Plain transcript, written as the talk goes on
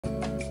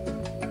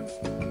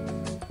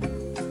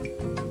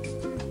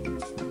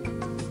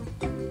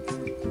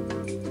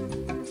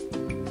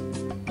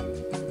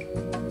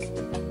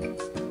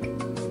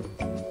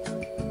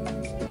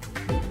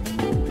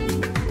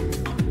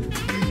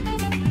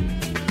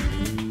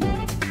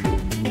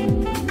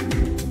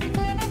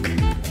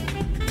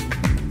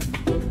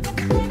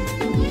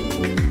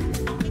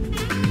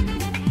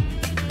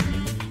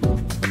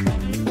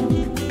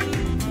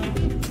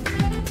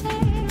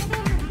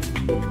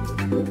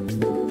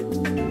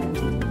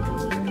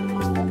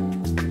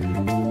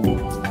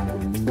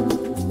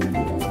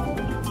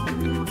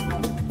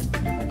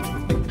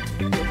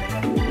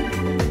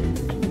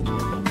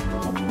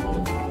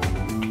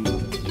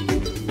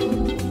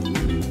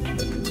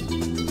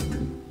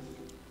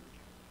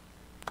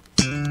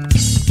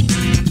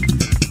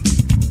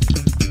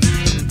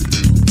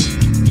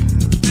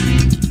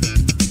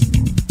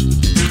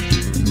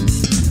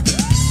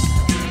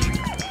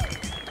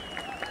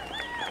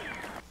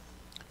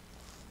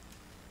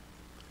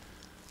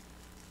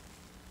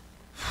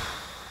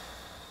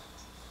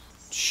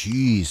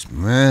Jeez,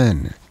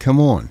 man. Come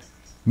on.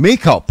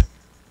 Makeup!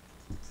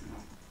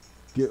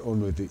 Get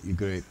on with it, you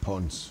great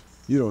ponce.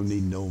 You don't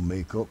need no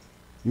makeup.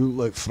 You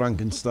look like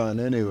Frankenstein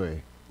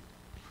anyway.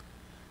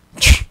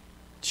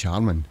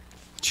 Charming.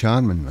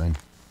 Charming, man.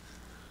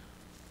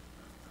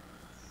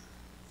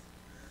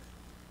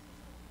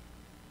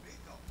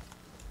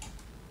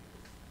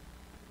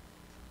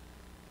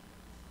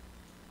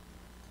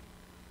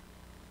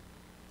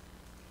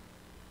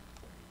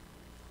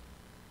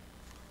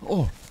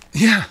 Oh,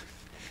 yeah.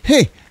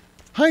 Hey.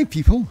 Hi,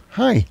 people.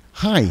 Hi.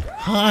 Hi.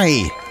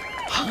 Hi.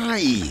 Hi.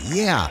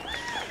 Yeah.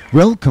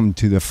 Welcome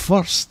to the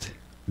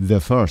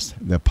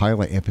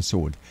pilot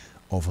episode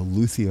of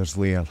Luthier's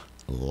Lair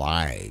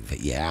live.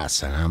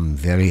 Yes, and I'm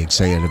very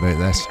excited about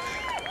this.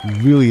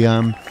 Really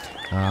am.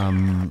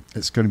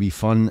 It's going to be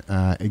fun.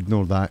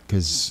 Ignore that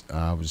because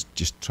I was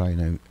just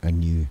trying out a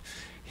new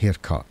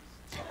haircut.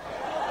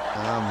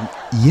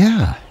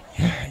 Yeah,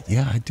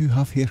 I do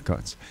have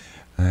haircuts.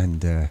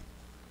 And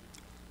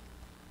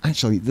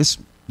actually, this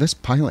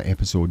pilot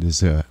episode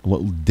is a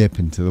little dip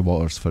into the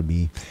waters for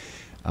me.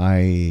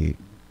 I've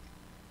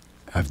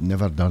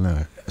never done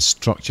a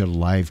structured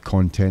live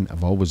content.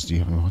 I've always,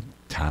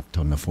 tapped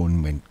on the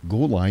phone, went go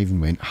live,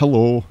 and went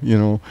hello,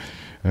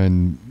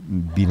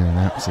 and been an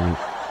absolute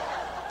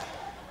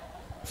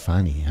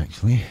fanny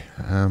actually.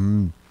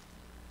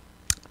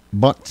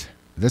 But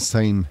this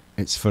time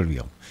it's for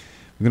real.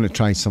 We're going to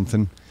try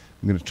something.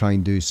 I'm going to try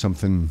and do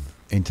something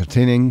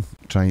entertaining.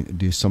 Try to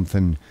do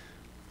something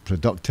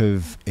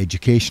productive,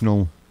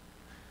 educational,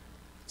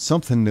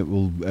 something that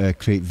will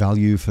create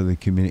value for the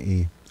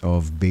community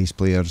of bass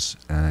players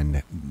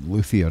and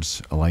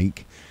luthiers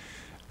alike,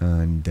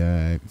 and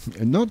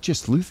not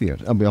just luthier.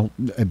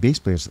 Bass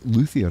players,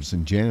 luthiers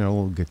in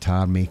general,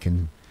 guitar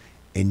making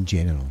in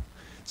general.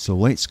 So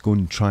let's go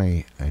and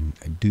try and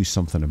do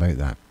something about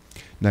that.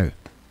 Now,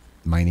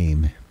 my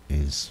name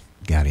is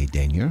Gary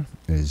Denyer,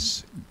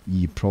 as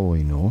you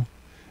probably know.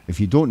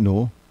 If you don't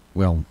know,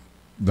 well,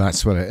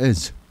 that's what it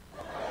is.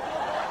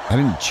 I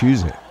didn't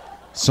choose it.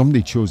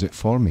 Somebody chose it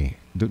for me.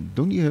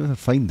 Don't you ever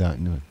find that?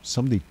 No,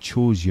 somebody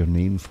chose your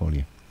name for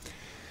you.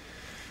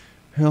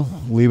 Well,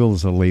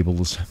 labels are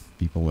labels.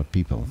 People are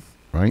people,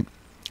 right?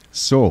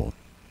 So,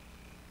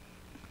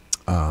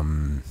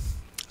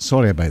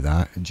 sorry about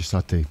that. I just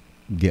had to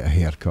get a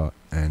haircut.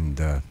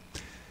 And,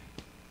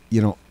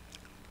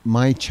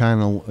 my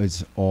channel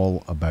is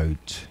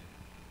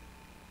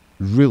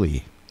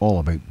really all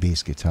about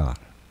bass guitar.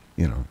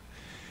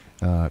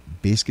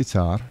 Bass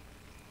guitar,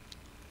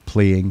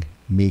 playing,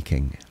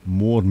 making,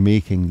 more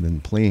making than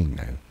playing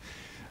now.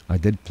 I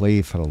did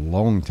play for a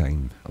long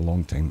time.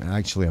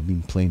 Actually, I've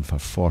been playing for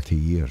 40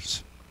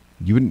 years.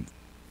 You wouldn't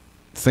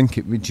think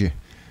it, would you?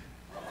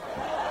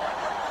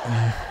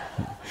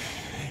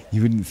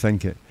 You wouldn't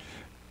think it.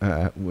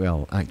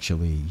 Well,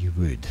 actually, you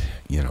would,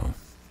 you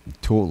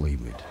totally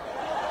would.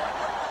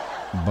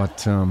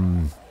 But,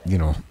 I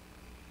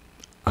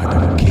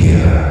don't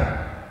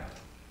care.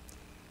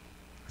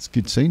 It's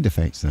good sound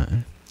effects, that,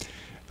 eh?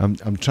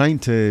 I'm trying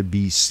to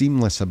be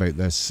seamless about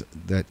this,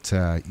 that,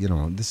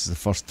 this is the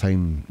first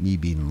time me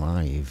being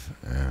live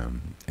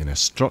in a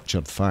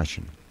structured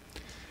fashion.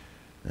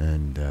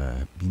 And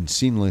being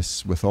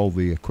seamless with all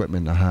the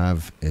equipment I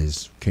have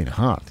is kind of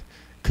hard,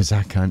 because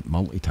I can't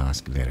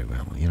multitask very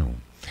well,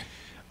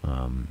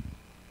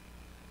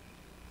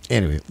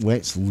 Anyway,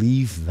 let's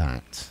leave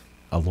that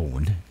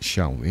alone,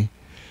 shall we?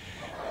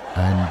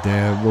 And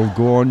we'll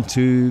go on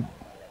to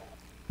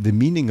the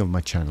meaning of my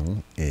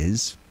channel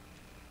is...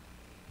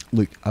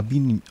 Look, I've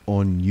been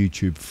on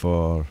YouTube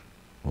for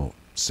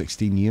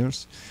 16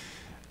 years.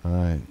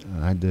 I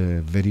had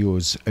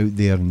videos out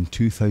there in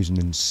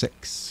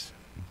 2006,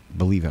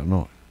 believe it or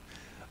not.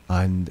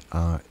 And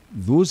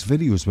those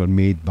videos were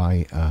made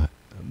by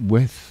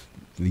with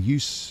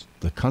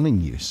the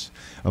cunning use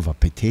of a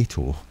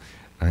potato.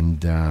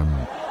 And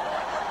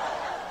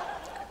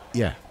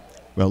yeah,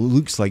 well, it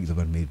looks like they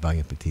were made by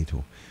a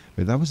potato.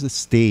 But that was the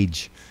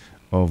stage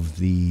of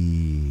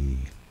the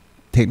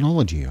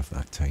technology of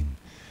that time.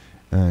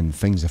 And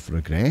things have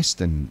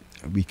progressed, and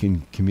we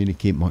can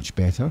communicate much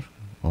better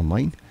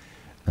online.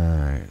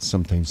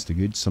 Sometimes the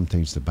good,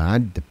 sometimes the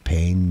bad.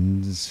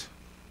 Depends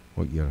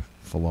what your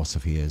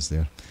philosophy is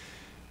there.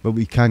 But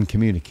we can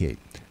communicate.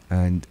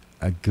 And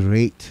a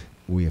great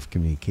way of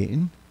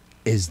communicating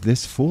is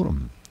this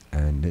forum.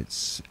 And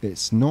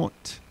it's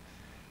not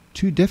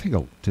too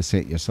difficult to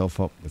set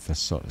yourself up with this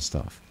sort of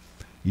stuff.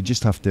 You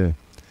just have to,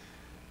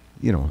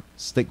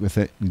 stick with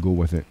it and go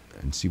with it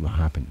and see what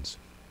happens.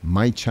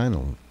 My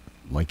channel...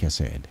 Like I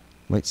said,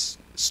 let's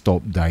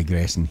stop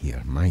digressing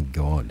here. My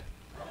God.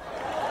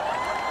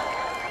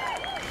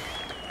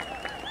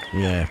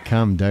 Yeah,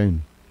 calm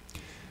down.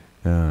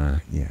 Yeah,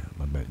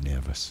 I'm a bit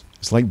nervous.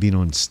 It's like being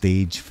on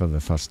stage for the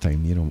first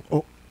time,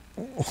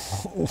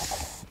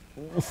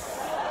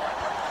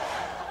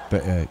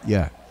 But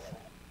yeah,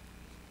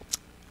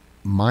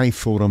 my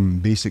forum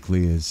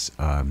basically is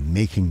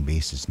making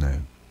basses now.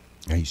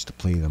 I used to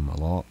play them a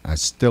lot. I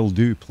still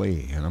do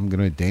play, and I'm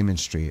going to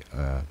demonstrate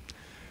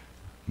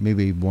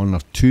maybe one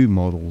or two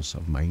models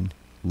of mine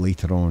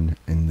later on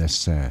in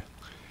this,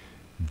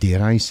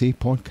 dare I say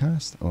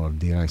podcast, or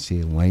dare I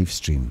say live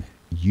stream.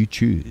 You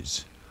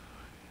choose.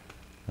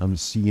 I'm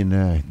seeing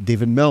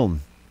David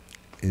Milne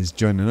is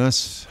joining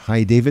us.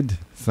 Hi, David.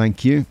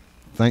 Thank you.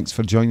 Thanks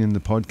for joining the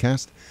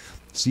podcast.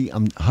 See,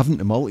 I'm having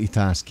to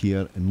multitask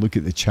here and look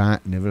at the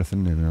chat and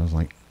everything, and I was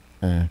like,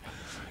 it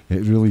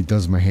really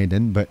does my head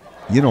in, but,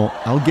 you know,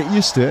 I'll get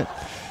used to it.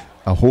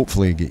 I'll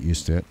hopefully get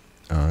used to it.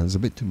 There's a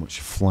bit too much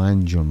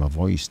flange on my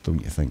voice,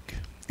 don't you think?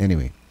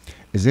 Anyway,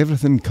 is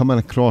everything coming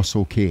across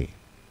okay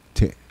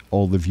to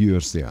all the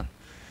viewers there?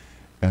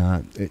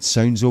 It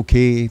sounds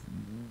okay.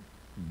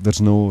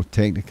 There's no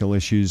technical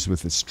issues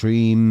with the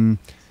stream,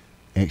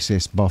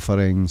 excess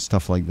buffering,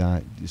 stuff like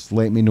that. Just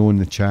let me know in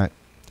the chat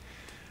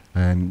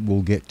and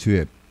we'll get to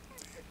it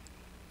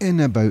in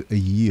about a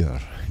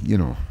year, you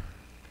know.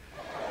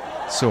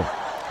 So,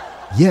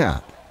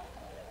 yeah,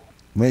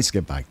 let's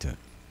get back to it.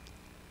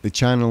 The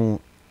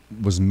channel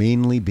was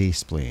mainly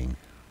bass playing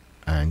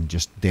and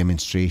just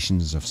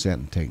demonstrations of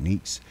certain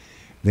techniques.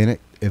 Then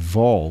it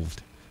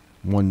evolved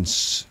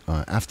once,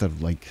 after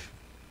like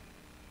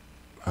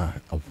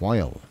a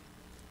while,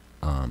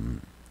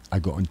 I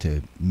got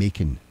into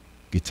making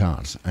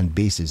guitars and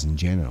basses in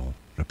general,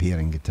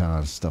 repairing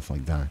guitars, stuff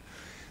like that.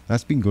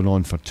 That's been going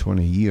on for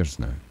 20 years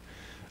now,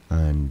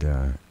 and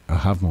I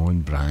have my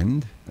own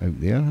brand out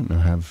there, and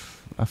I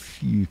have a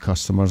few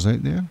customers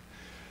out there,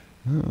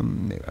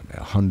 maybe about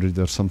 100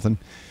 or something,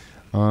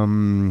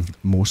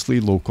 mostly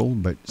local,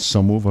 but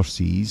some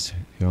overseas,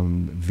 who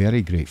I'm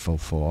very grateful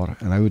for.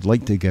 And I would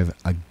like to give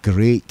a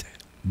great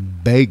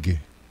big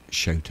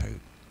shout out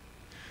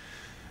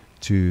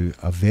to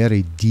a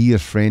very dear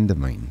friend of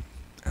mine.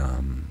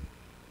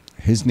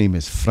 His name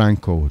is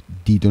Franco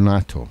Di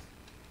Donato.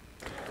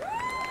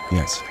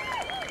 Yes,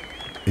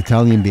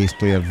 Italian bass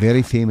player,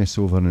 very famous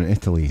over in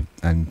Italy,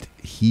 and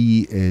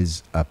he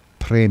is a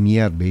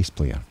premier bass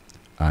player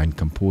and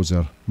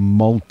composer,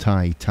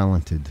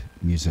 multi-talented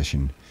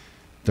musician,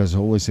 does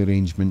all his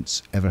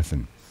arrangements,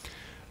 everything.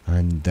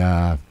 And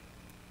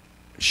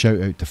shout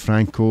out to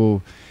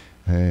Franco.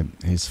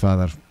 His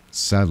father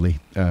sadly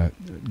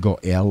got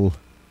ill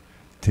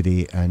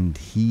today, and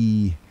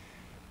he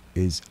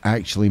is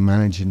actually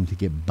managing to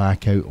get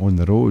back out on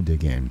the road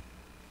again.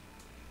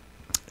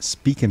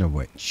 Speaking of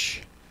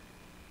which,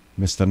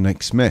 Mr.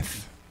 Nick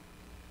Smith,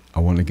 I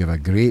want to give a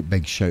great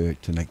big shout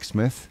out to Nick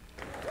Smith.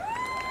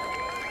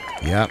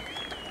 Yeah,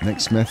 Nick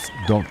Smith,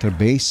 Dr.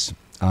 Bass.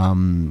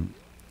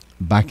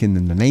 Back in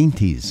the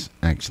 90s,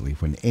 actually,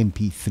 when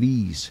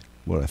MP3s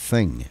were a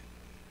thing.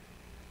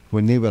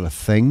 When they were a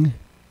thing,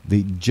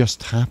 they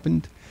just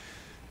happened.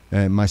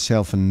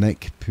 Myself and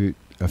Nick put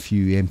a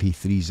few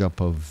MP3s up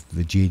of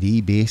the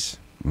JD bass.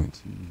 I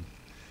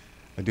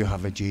do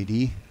have a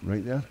JD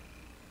right there.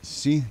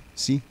 See?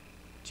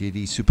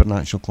 JD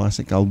Supernatural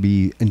Classic. I'll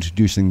be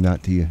introducing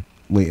that to you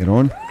later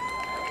on.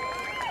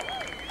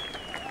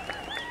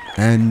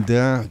 And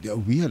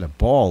we had a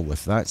ball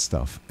with that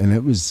stuff. And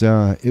it was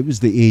the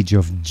age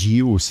of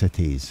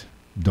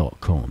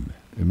geocities.com.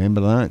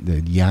 Remember that?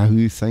 The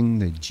Yahoo thing,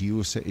 the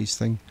GeoCities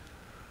thing?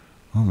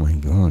 Oh my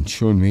God,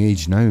 showing my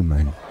age now,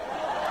 man.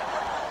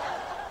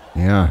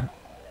 Yeah.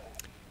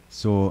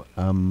 So,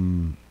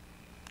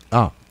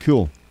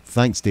 cool.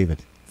 Thanks,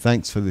 David.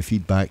 Thanks for the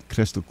feedback.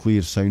 Crystal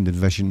clear sound and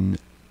vision.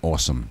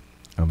 Awesome.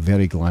 I'm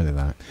very glad of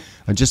that.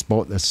 I just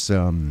bought this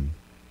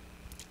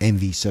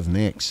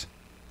MV7X.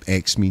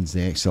 X means the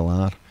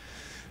XLR.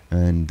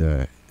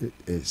 And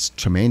it's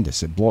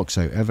tremendous. It blocks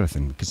out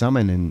everything because I'm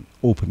in an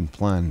open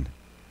plan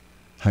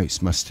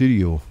house. My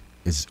studio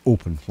is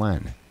open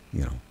plan,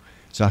 you know,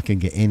 so I can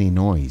get any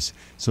noise.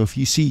 So if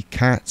you see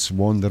cats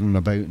wandering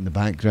about in the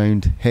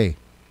background, hey,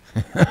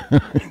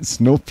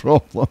 it's no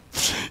problem.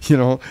 You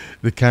know,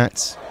 the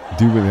cats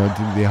do what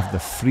they do. They have the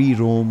free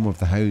roam of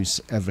the house,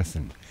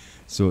 everything.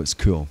 So it's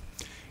cool.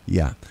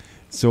 Yeah.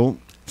 So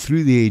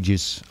through the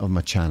ages of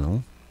my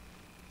channel,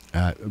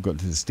 I've got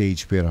to the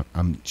stage where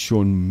I'm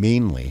showing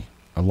mainly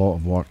a lot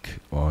of work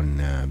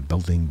on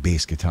building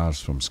bass guitars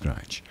from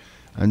scratch,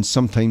 and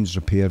sometimes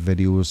repair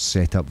videos,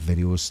 setup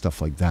videos,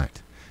 stuff like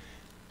that.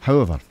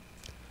 However,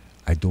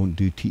 I don't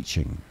do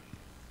teaching.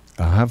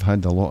 I have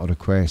had a lot of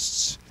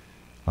requests.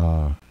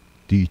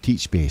 Do you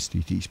teach bass? Do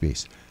you teach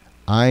bass?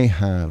 I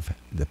have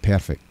the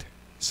perfect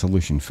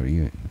solution for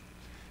you.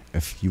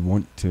 If you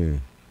want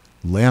to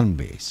learn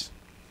bass,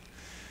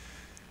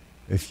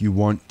 if you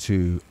want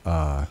to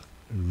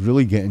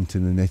really get into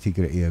the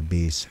nitty-gritty of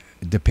bass,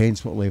 it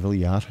depends what level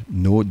you are.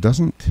 No, it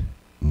doesn't.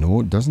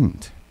 No, it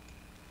doesn't.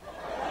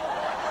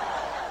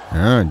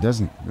 No, it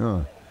doesn't.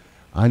 No.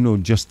 I know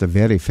just the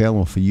very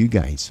fellow for you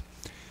guys.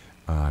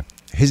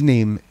 His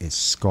name is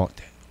Scott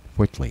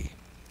Whitley.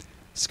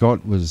 Scott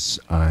is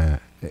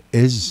an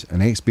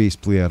ex-bass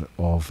player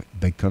of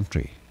Big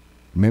Country.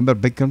 Remember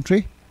Big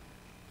Country?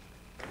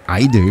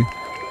 I do.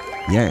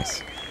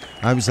 Yes.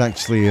 I was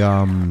actually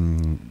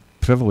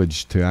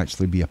privileged to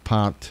actually be a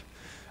part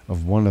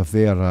of one of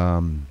their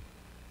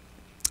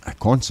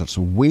concerts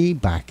way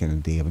back in the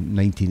day,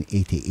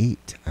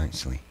 1988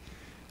 actually.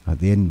 at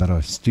the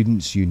Edinburgh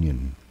Students'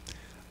 Union.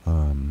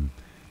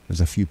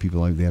 There's a few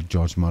people out there,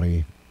 George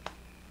Murray,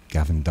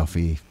 Gavin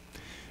Duffy,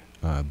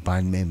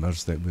 band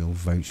members that will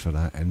vouch for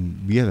that,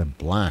 and we had a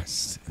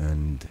blast.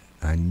 And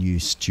I knew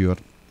Stuart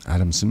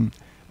Adamson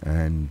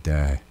and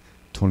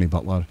Tony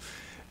Butler,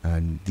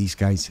 and these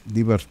guys,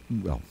 they were,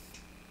 well,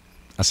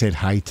 I said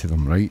hi to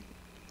them, right?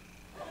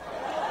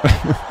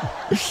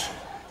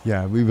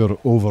 Yeah, we were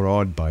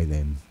overawed by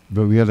them,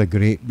 but we had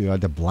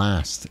a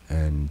blast,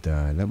 and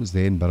that was the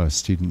Edinburgh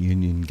Student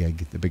Union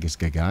gig, the biggest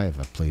gig I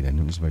ever played in.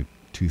 It was about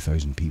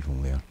 2,000 people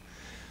there.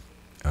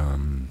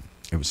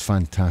 It was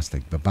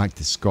fantastic. But back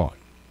to Scott.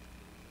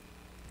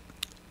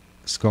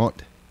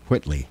 Scott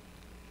Whitley,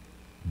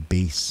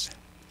 bass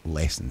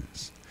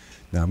lessons.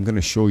 Now I'm going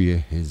to show you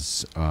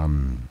his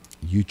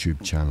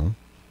YouTube channel.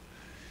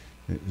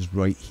 It is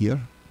right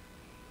here.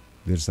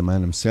 There's the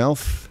man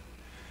himself.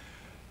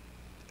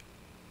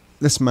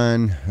 This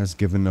man has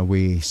given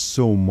away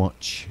so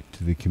much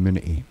to the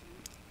community.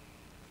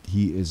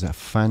 He is a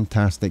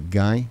fantastic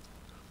guy.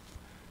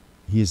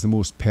 He is the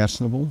most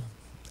personable,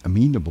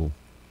 amenable,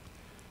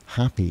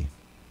 happy,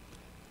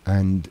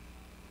 and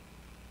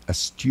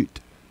astute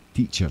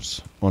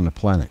teachers on the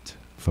planet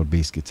for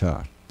bass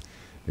guitar.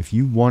 If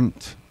you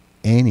want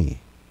any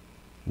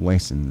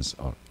lessons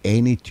or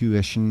any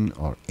tuition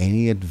or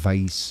any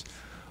advice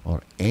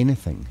or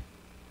anything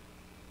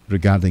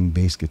regarding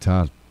bass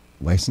guitar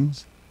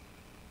lessons,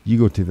 you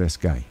go to this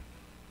guy.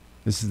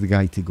 This is the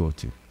guy to go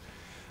to.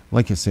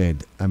 Like I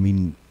said, I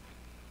mean,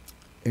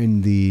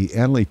 in the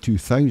early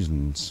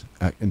 2000s,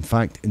 in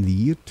fact, in the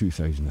year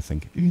 2000, I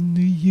think, in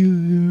the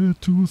year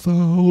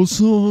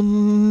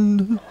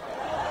 2000,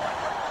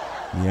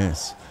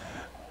 yes,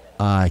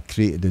 I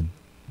created a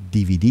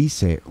DVD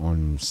set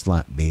on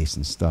slap bass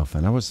and stuff,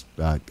 and I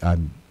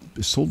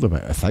sold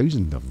about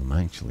 1,000 of them,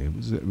 actually.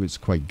 It was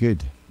quite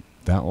good.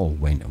 That all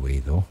went away,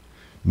 though.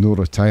 No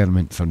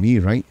retirement for me,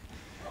 right?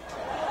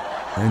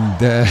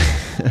 And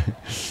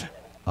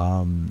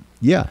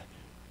yeah,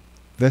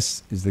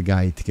 this is the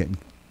guy to get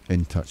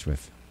in touch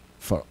with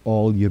for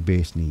all your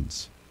bass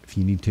needs. If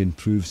you need to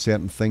improve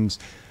certain things,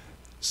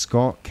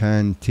 Scott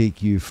can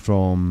take you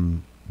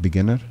from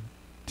beginner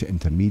to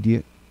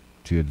intermediate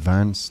to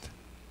advanced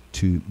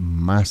to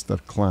master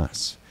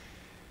class.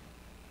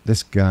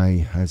 This guy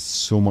has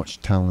so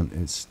much talent.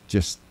 It's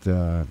just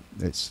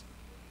it's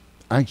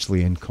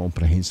actually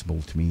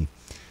incomprehensible to me.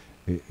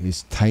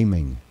 His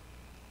timing,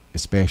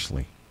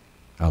 especially,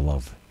 I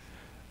love.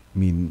 I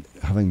mean,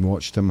 having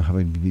watched him,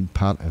 having been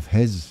part of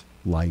his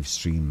live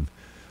stream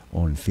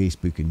on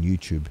Facebook and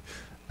YouTube,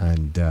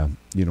 and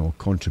you know,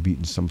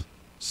 contributing some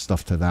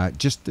stuff to that,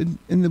 just in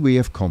the way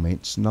of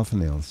comments,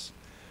 nothing else.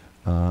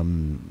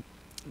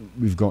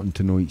 We've gotten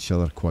to know each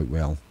other quite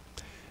well,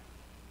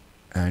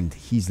 and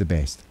he's the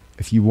best.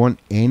 If you want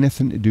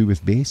anything to do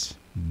with bass,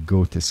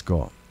 go to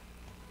Scott.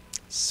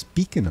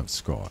 Speaking of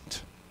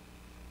Scott,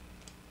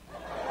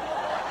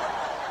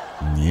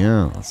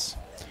 yes.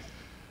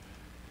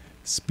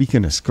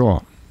 Speaking of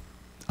Scott,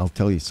 I'll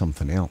tell you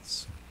something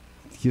else.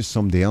 Here's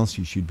somebody else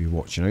you should be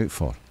watching out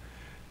for.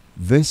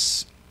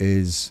 This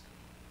is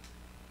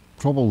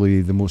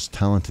probably the most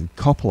talented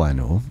couple I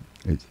know.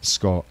 It's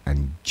Scott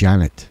and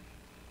Janet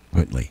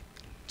Whitley.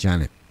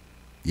 Janet.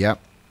 Yep.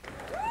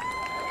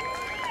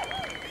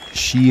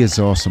 She is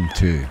awesome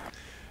too.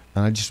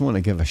 And I just want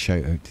to give a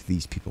shout out to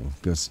these people,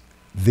 because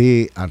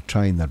they are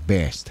trying their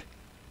best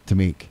to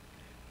make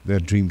their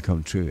dream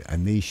come true,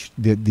 and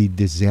they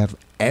deserve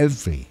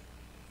every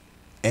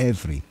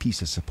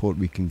piece of support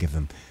we can give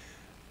them.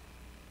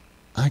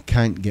 I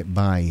can't get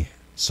by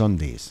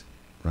Sundays,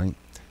 right?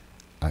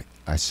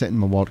 I sit in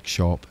my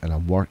workshop and I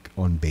work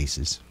on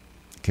basses,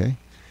 okay?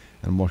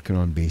 I'm working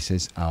on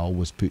basses. I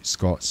always put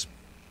Scott's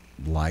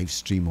live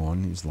stream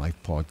on, his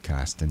live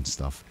podcast and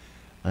stuff,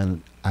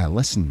 and I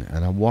listen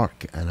and I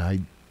work and I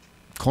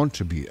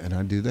contribute and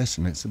I do this,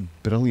 and it's a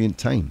brilliant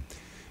time.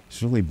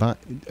 It's really bad.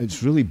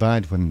 It's really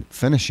bad when it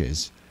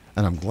finishes,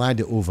 and I'm glad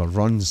it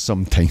overruns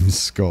sometimes,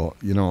 Scott.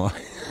 You know,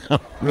 I'm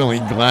really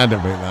glad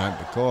about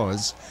that,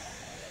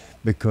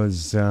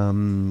 because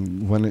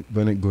when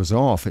it goes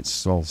off,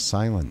 it's all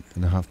silent,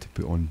 and I have to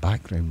put on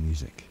background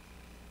music,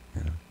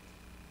 you know,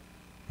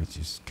 which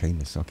is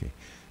kind of sucky.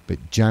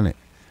 But Janet,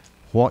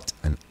 what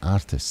an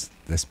artist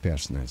this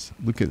person is!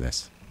 Look at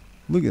this.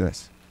 Look at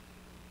this.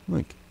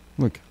 Look.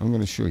 I'm going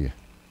to show you.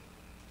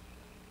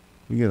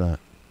 Look at that.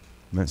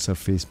 That's her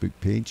Facebook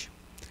page.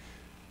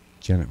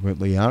 Janet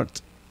Whitley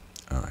Art.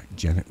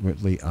 Janet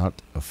Whitley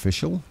Art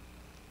Official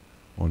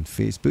on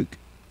Facebook.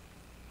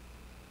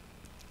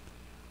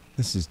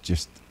 This is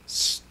just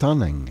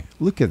stunning.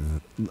 Look at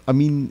that. I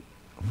mean,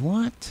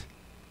 what?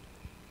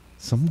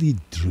 Somebody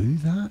drew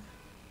that?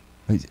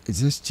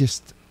 Is this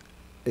just...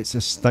 It's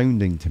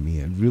astounding to me.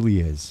 It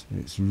really is.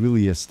 It's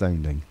really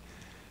astounding.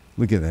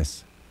 Look at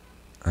this.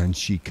 And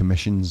she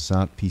commissions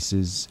art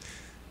pieces.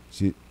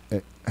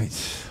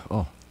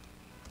 Oh,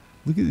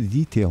 look at the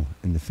detail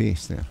in the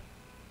face there.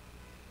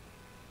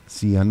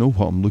 See, I know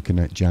what I'm looking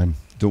at, Jan.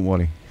 Don't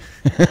worry.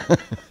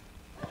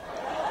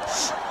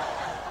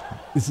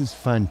 This is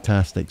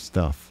fantastic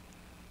stuff.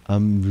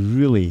 I'm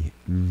really,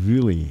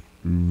 really,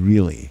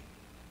 really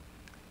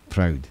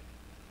proud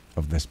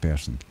of this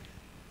person.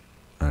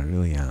 I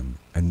really am.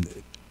 And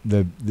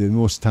the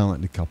most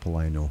talented couple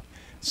I know.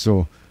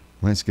 So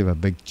let's give a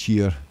big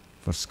cheer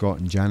for Scott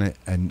and Janet.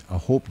 And I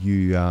hope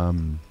you,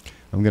 I'm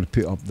going to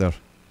put up their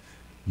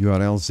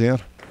URLs there.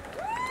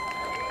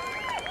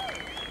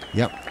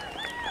 Yep.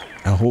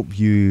 I hope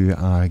you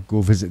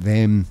go visit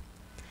them.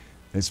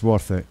 It's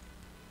worth it.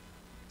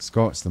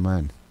 Scott's the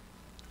man.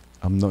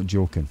 I'm not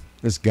joking.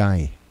 This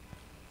guy,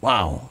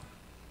 wow,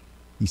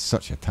 he's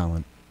such a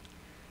talent.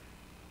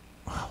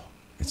 Wow,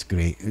 it's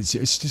great. It's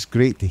just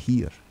great to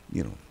hear,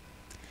 you know.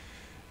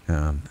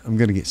 I'm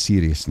going to get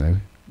serious now,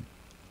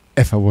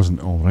 if I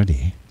wasn't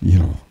already, you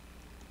know.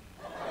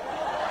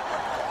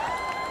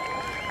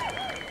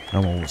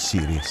 I'm always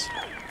serious.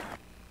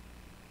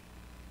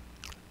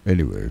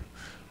 Anyway,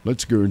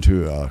 let's go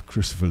into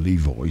Christopher Lee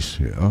voice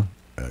here,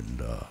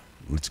 and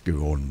let's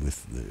go on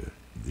with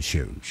the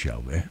show,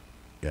 shall we?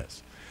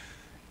 Yes.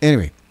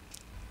 Anyway,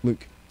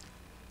 look,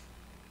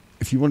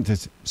 if you want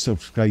to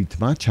subscribe to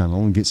my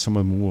channel and get some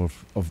more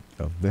of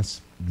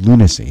this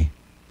lunacy,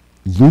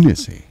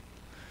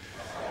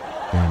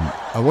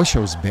 I wish I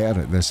was better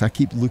at this. I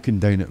keep looking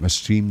down at my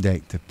stream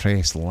deck to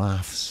press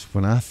laughs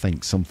when I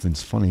think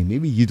something's funny.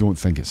 Maybe you don't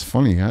think it's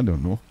funny, I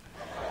don't know.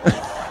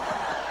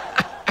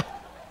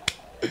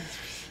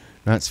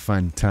 That's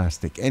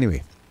fantastic.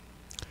 Anyway,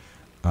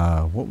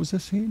 what was I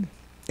saying?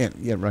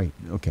 Yeah, right,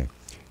 okay.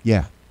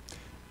 Yeah,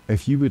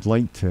 if you would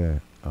like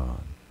to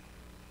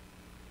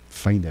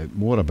find out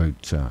more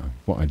about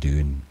what I do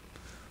and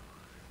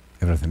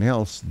everything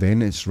else,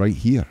 then it's right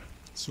here.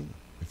 So,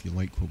 if you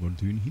like what we're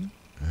doing here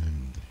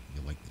and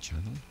you like the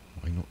channel,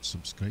 why not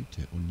subscribe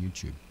to it on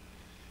YouTube?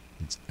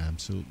 It's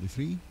absolutely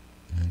free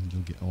and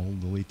you'll get all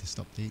the latest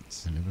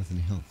updates and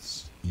everything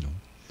else, you know,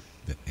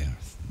 the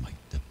earth might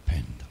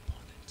depend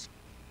upon it.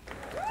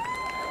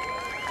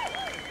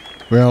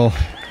 Well,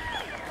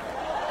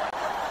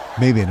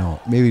 maybe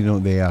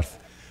not the earth.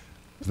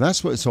 But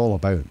that's what it's all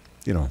about,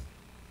 you know.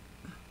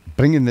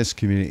 Bringing this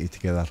community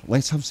together.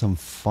 Let's have some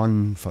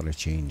fun for a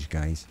change,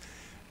 guys.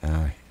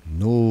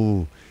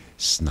 No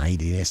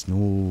snidiness,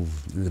 no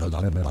blah,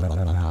 blah, blah,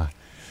 blah, blah.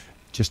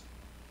 Just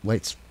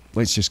let's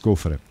just go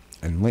for it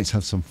and let's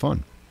have some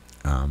fun.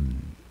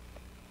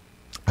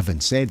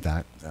 Having said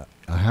that,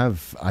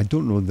 I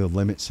don't know the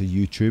limits of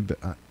YouTube, but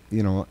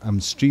you know,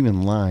 I'm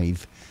streaming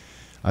live.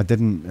 I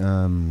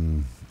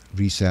didn't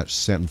research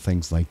certain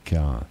things like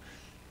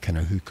can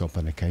I hook up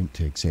an account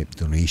to accept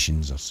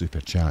donations or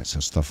super chats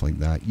or stuff like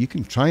that. You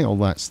can try all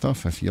that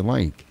stuff if you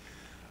like.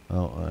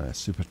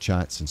 Super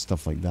chats and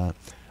stuff like that.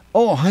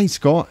 Oh, hi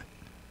Scott.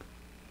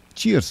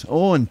 Cheers.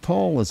 Oh, and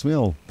Paul as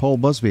well. Paul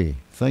Busby.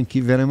 Thank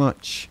you very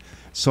much.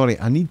 Sorry,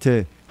 I need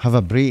to have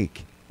a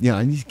break. Yeah,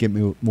 I need to get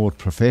more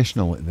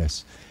professional at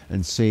this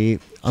and say,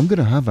 I'm going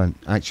to have an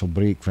actual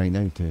break right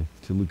now to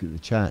look at the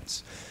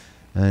chats.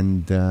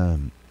 And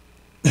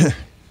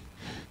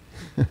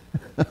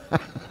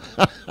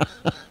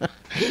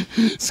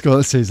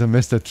Scott says, I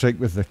missed a trick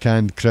with the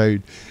canned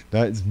crowd.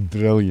 That's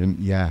brilliant.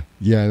 Yeah,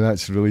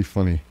 that's really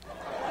funny.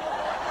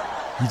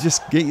 You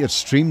just get your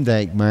stream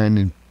deck, man,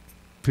 and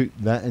put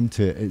that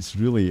into it. It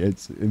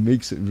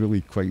makes it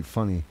really quite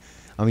funny.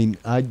 I mean,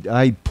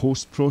 I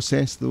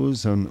post-process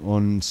those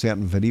on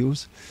certain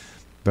videos,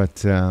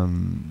 but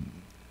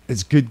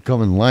it's good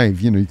coming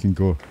live. You know, you can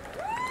go,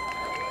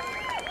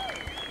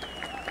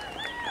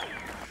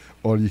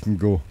 or you can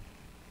go.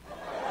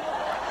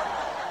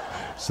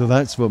 So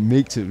that's what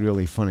makes it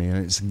really funny,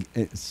 and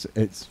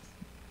it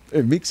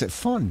makes it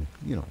fun,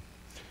 you know.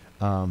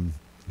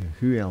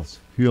 Who else?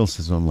 Who else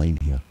is online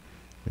here?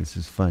 This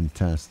is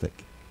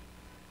fantastic.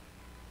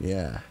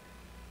 Yeah.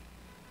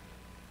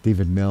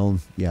 David Milne.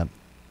 Yeah.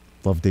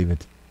 Love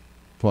David.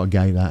 What a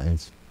guy that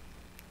is.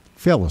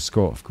 Fellow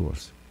Scot, of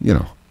course. You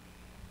know.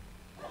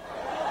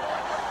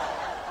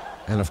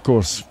 And of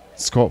course,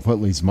 Scott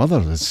Whitley's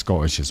mother is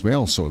Scottish as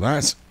well, so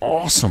that's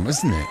awesome,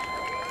 isn't it?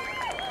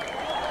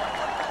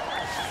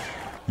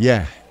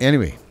 Yeah,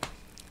 anyway,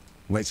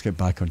 let's get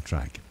back on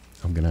track.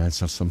 I'm going to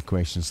answer some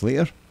questions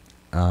later.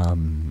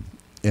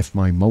 If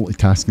my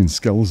multitasking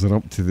skills are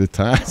up to the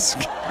task.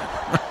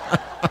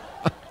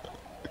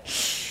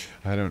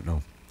 I don't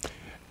know.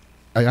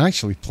 I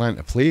actually plan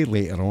to play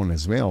later on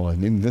as well. I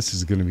mean, this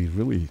is going to be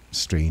really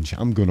strange.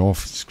 I'm going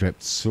off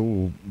script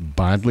so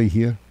badly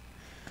here.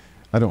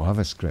 I don't have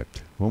a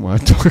script. What am I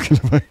talking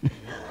about?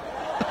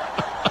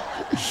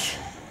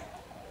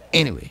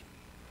 Anyway,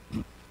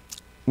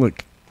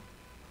 look.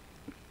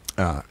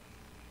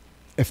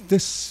 If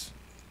this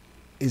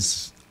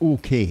is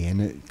okay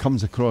and it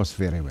comes across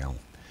very well,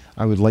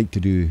 I would like to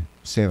do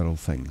several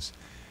things.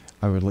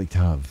 I would like to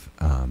have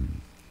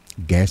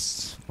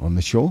guests on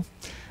the show.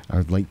 I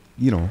would like,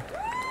 you know,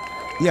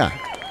 yeah,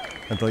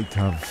 I'd like to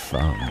have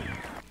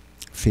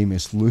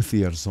famous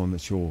luthiers on the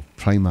show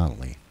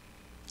primarily.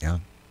 Yeah,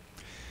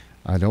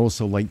 I'd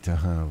also like to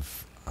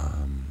have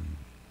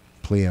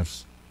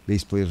bass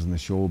players on the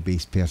show,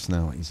 bass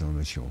personalities on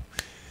the show.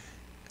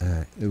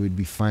 it would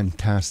be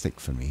fantastic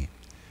for me.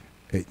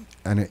 It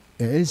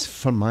is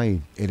for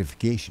my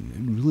edification.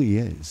 It really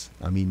is.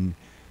 I mean,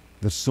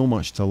 there's so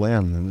much to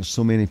learn, and there's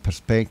so many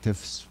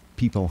perspectives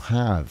people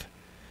have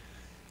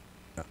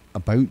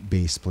about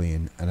bass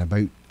playing and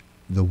about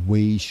the way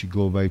you should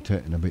go about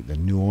it, and about the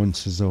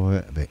nuances of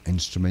it, about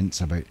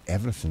instruments, about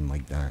everything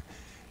like that.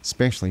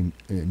 Especially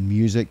in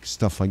music,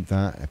 stuff like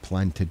that. I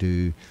plan to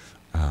do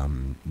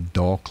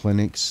DAW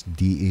clinics,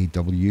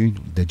 DAW,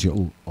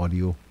 Digital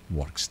Audio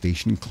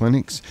Workstation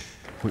clinics,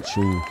 which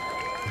will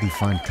be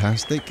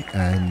fantastic,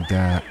 and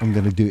I'm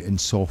going to do it in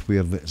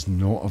software that's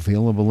not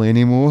available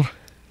anymore.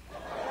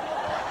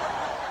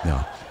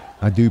 No,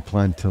 I do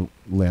plan to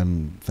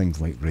learn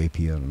things like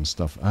Rapier and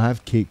stuff. I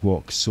have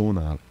Cakewalk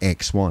Sonar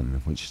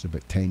X1, which is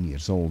about 10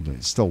 years old, and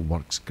it still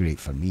works great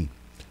for me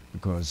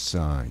because,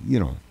 you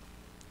know,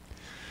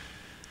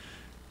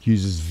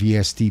 uses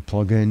VST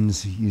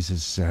plugins,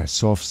 uses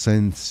soft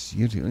synths,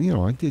 you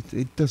know,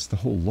 it does the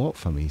whole lot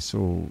for me.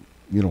 So,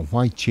 you know,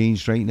 why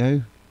change right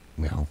now?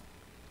 Well,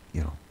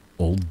 you know,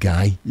 old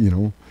guy, you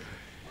know,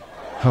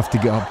 have to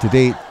get up to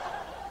date.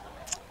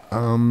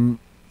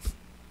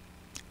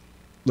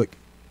 Look,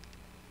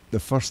 the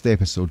first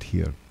episode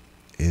here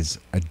is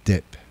a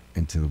dip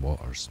into the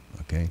waters,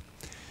 okay?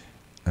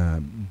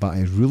 But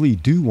I really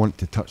do want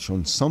to touch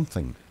on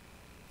something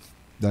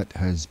that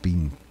has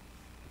been...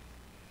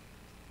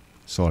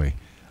 Sorry,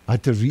 I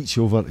had to reach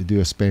over to do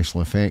a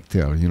special effect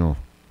there, you know.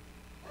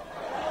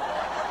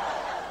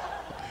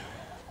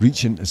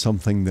 Reach into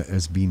something that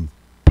has been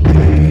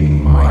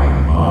plaguing my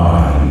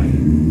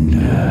mind.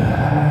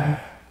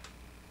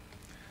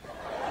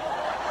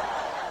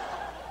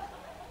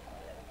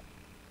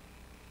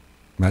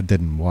 That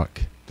didn't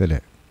work, did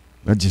it?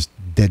 That just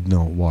did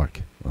not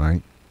work,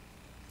 right?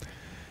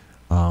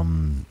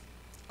 I'm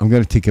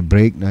going to take a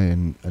break now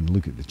and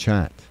look at the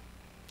chat.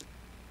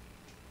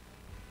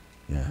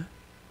 Yeah.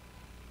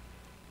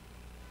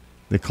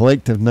 The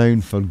collective noun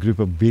for group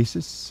of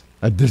bassists,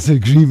 a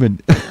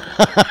disagreement.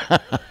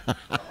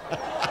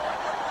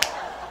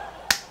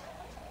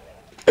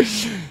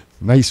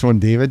 Nice one,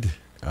 David.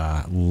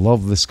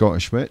 Love the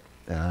Scottish wit.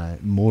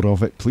 More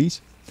of it,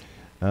 please.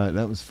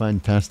 That was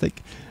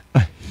fantastic.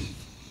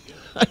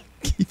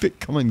 Keep it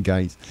coming,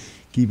 guys.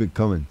 Keep it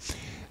coming.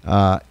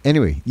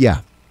 Anyway,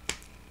 yeah.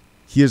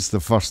 Here's the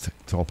first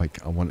topic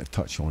I want to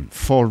touch on.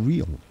 For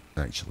real,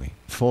 actually.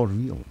 For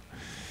real.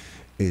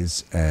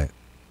 Is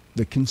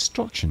the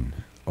construction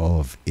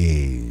of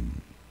a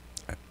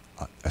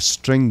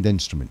stringed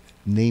instrument,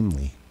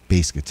 namely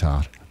bass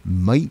guitar.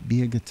 Might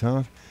be a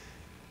guitar.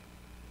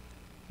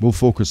 We'll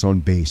focus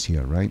on bass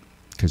here, right?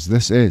 Because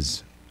this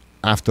is,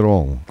 after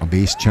all, a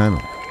bass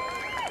channel.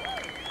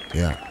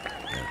 Yeah,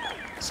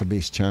 it's a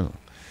bass channel.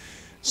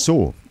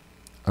 So,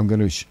 I'm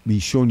going to be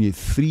showing you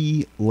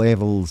 3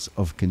 levels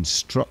of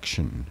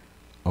construction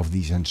of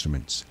these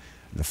instruments.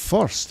 The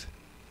first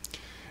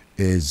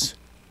is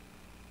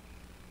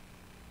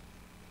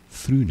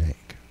through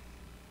neck.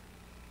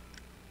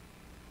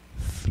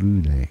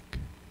 Through neck.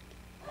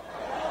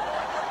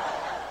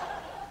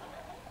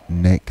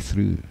 Neck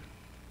through.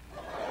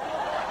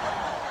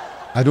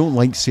 I don't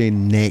like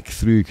saying neck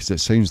through because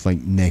it sounds like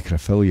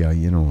necrophilia,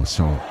 you know,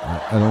 so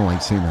I don't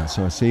like saying that.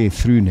 So I say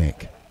through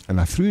neck. And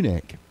a through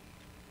neck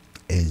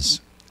is,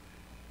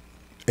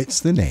 it's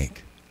the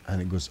neck and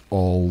it goes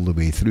all the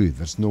way through.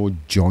 There's no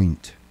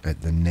joint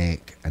at the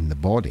neck and the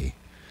body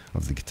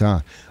of the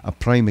guitar. A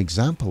prime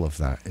example of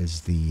that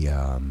is the,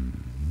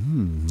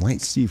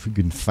 let's see if we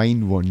can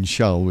find one,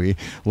 shall we?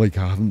 Like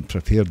I haven't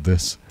prepared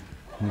this.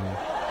 You know.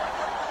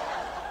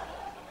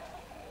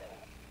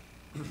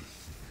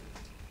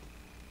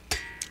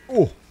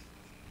 Oh!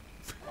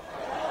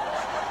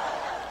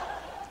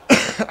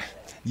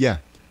 Yeah,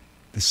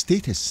 the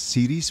Status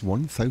Series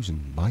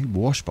 1000 by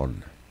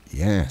Washburn.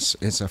 Yes,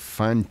 it's a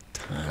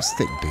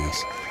fantastic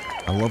bass.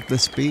 I love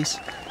this bass.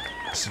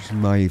 This is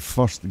my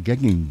first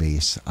gigging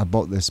bass. I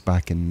bought this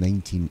back in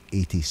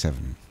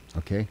 1987,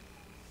 okay?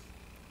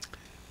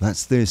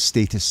 That's the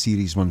Status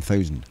Series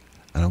 1000.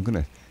 And I'm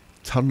going to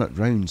turn it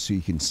round so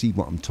you can see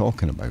what I'm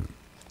talking about.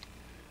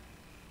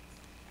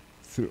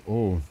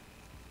 Oh,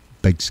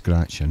 big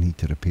scratch. I need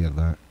to repair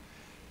that.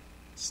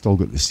 Still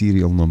got the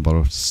serial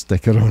number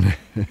sticker on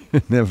it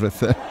and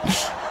everything.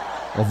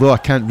 Although I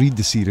can't read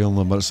the serial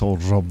number, it's all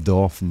rubbed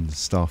off and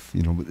stuff,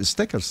 you know, but the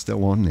sticker's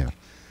still on there.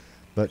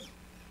 But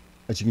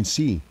as you can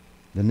see,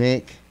 the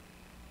neck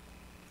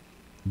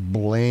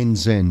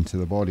blends into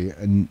the body,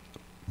 and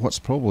what's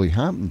probably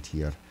happened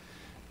here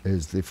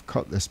is they've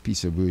cut this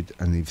piece of wood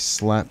and they've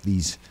slapped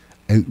these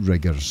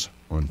outriggers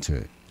onto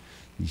it,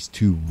 these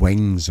 2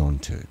 wings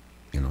onto it,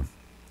 you know.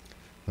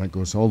 That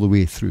goes all the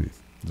way through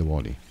the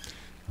body.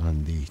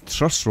 And the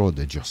truss rod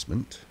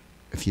adjustment,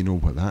 if you know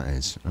what that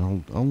is,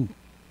 I'll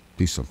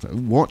do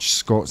something. Watch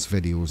Scott's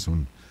videos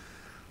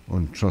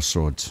on truss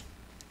rods.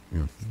 You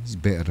know, he's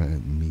better at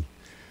it than me.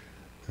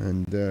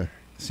 And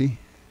see,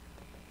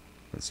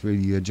 that's where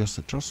you adjust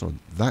the truss rod.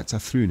 That's a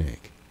through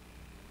neck.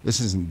 This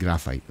isn't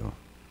graphite though.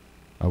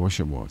 I wish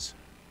it was,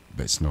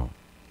 but it's not.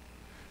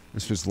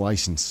 This was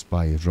licensed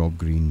by Rob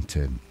Green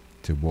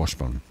to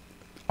Washburn,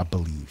 I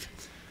believe.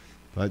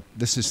 But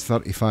this is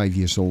 35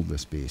 years old,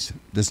 this bass.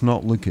 Does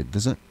not look it,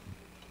 does it?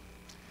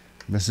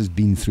 This has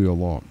been through a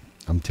lot,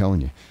 I'm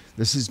telling you.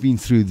 This has been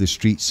through the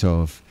streets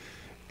of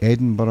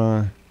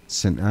Edinburgh,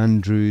 St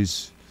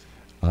Andrews,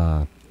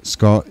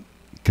 Scott,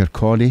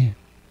 Kirkcaldy.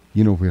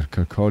 You know where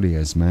Kirkcaldy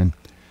is, man.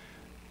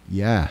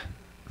 Yeah,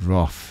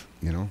 rough,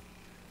 you know.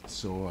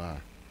 So,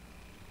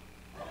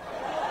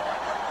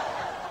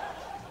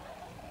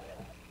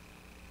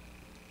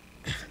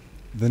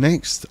 the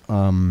next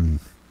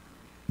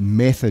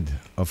method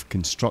of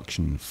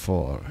construction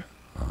for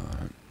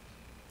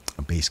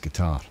a bass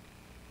guitar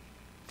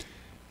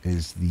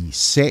is the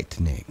set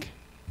neck.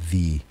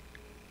 The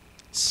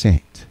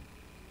set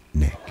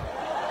neck.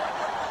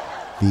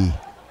 The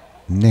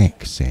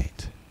neck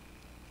set.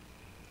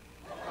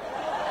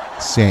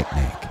 Set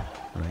neck.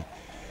 Right.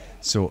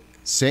 So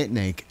set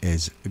neck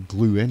is a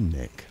glue-in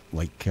neck,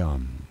 like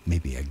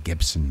maybe a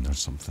Gibson or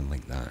something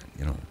like that.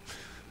 You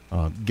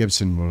know,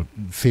 Gibson were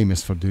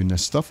famous for doing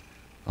this stuff.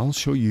 I'll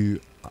show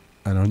you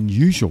an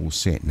unusual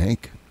set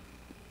neck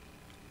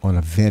on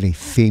a very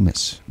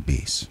famous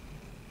bass.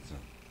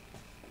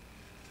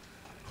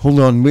 Hold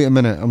on, wait a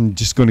minute. I'm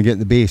just going to get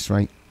the bass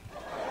right.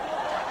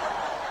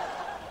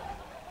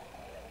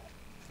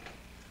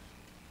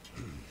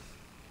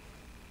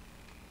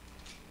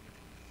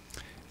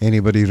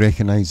 Anybody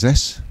recognize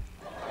this?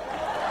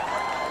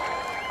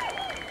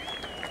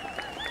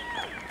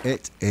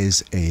 It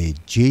is a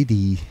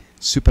JD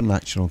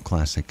Supernatural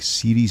Classic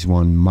Series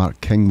 1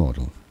 Mark King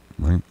model,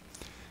 right?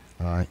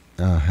 I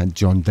had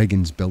John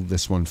Diggins build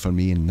this one for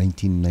me in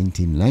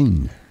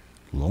 1999.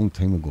 Long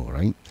time ago,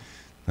 right?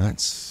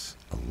 That's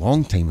a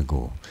long time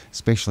ago,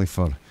 especially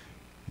for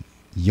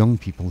young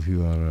people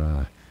who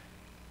are,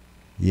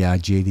 yeah,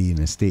 JD in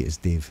the status,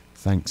 Dave.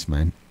 Thanks,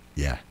 man.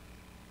 Yeah.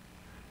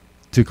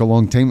 Took a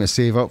long time to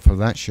save up for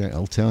that shit,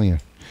 I'll tell you.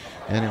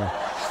 Anyway.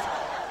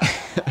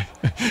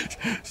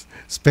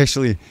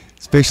 especially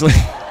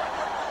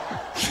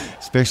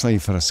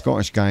for a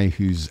Scottish guy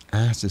whose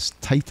ass is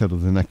tighter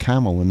than a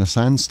camel in a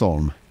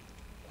sandstorm.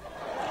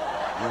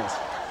 Yes.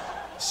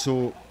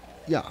 So,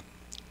 yeah,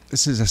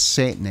 this is a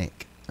set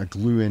neck, a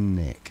glue-in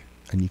neck,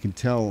 and you can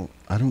tell,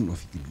 I don't know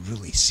if you can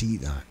really see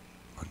that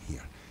on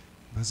here.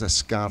 There's a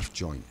scarf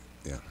joint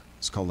there.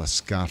 It's called a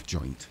scarf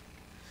joint.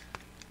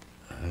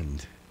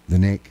 And the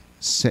neck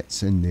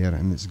sits in there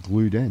and it's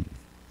glued in.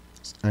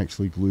 It's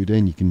actually glued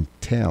in. You can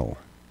tell.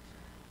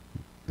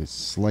 This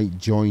slight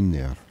join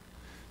there.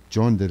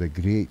 John did a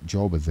great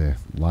job of the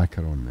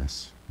lacquer on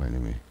this, by the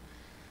way.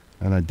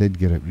 And I did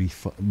get it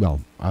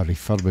I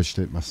refurbished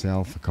it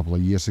myself a couple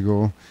of years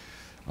ago.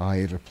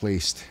 I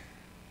replaced.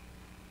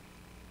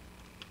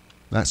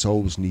 That's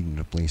always needing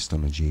replaced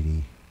on a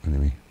JD.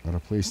 Anyway, I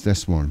replaced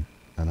this one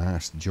and I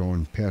asked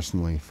John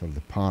personally for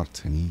the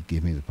part, and he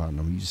gave me the part.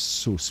 And he's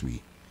so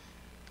sweet.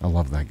 I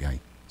love that guy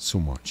so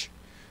much.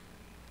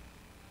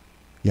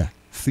 Yeah,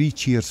 3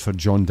 cheers for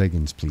John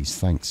Diggins, please.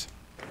 Thanks.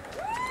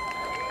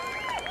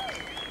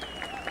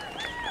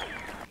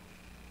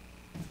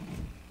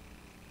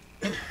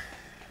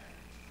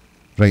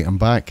 Right, I'm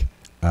back.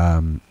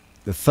 The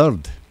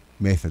third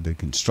method of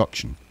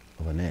construction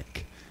of a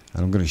neck,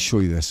 and I'm going to show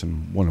you this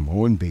on one of my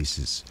own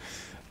basses,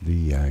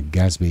 the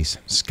Gas Bass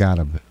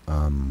Scarab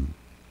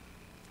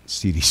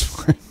Series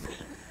 1.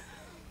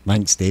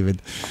 Thanks,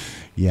 David.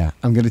 Yeah,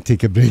 I'm going to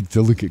take a break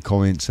to look at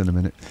comments in a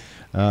minute.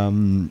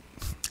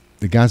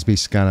 The Gas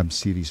Bass Scarab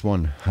Series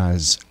 1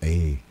 has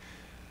a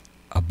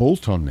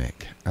bolt-on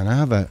neck, and I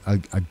have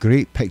a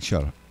great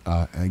picture,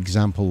 an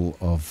example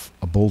of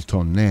a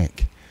bolt-on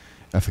neck.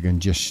 If I can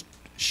just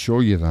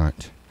show you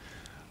that.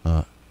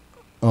 Oh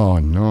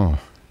no.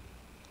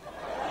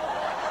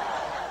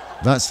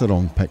 That's the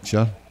wrong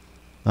picture.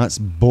 That's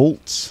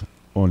bolts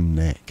on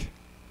neck.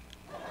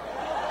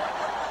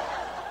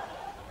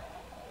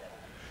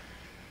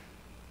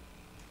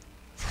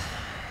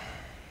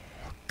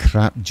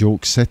 Crap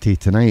joke city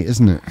tonight,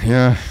 isn't it?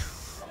 Yeah.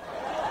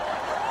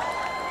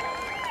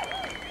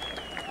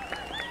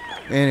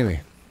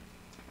 Anyway.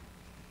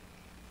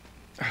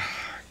 Here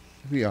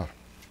we are.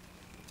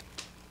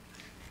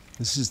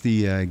 This is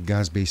the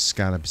Gas Bass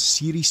Scarab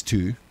Series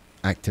 2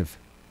 Active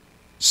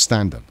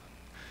Standard.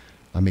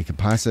 I make a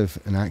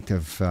passive and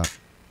active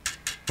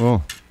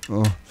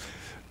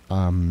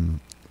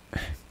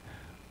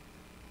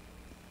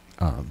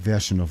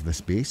version of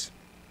this bass,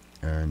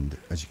 and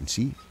as you can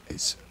see,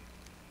 it's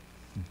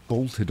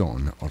bolted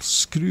on or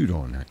screwed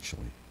on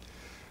actually.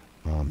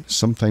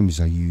 Sometimes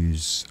I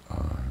use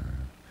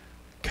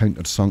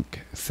countersunk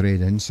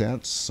thread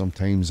inserts.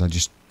 Sometimes I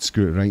just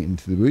screw it right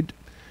into the wood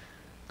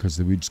because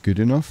the wood's good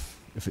enough.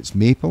 If it's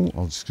maple,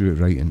 I'll screw it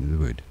right into the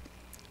wood.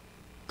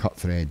 Cut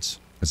threads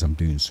as I'm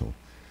doing so.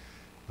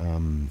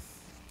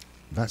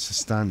 That's the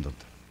standard.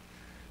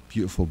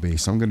 Beautiful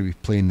bass. I'm going to be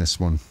playing this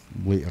one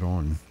later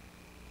on,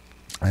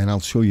 and I'll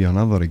show you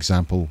another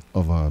example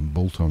of a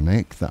bolt-on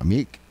neck that I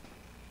make.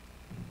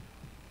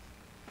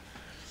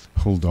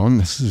 Hold on,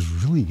 this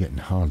is really getting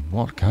hard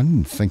work. I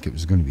didn't think it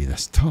was going to be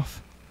this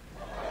tough.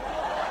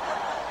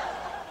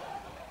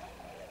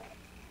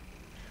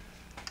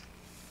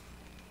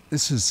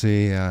 This is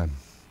a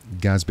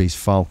gas-based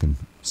Falcon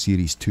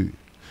Series 2.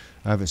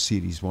 I have a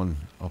Series 1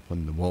 up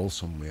on the wall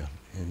somewhere.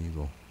 There you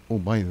go. Oh,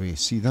 by the way,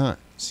 see that?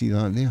 See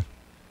that there?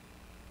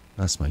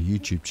 That's my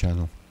YouTube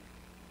channel.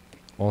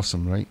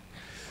 Awesome, right?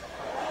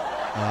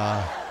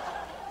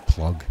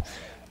 Plug.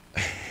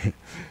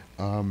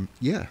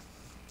 Yeah.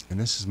 And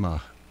this is my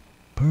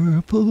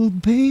purple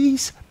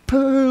bass,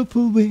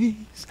 purple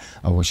bass.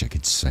 I wish I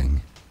could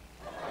sing.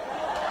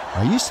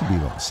 I used to be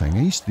able to sing.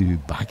 I used to do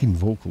backing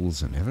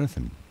vocals and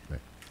everything. But,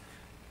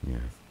 yeah.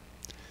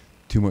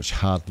 Too much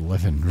hard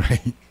living,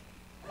 right?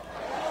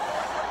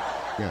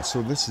 Yeah,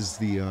 so this is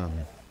the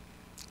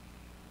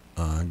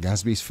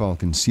gas-based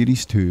Falcon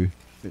Series 2.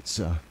 It's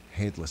a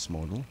headless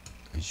model,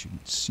 as you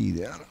can see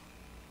there.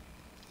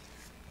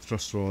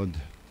 Thrust rod.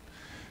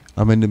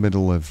 I'm in the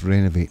middle of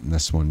renovating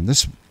this one.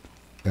 This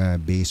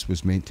bass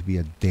was meant to be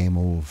a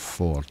demo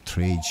for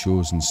trade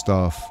shows and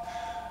stuff.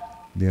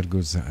 There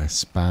goes a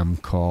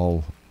spam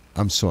call.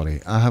 I'm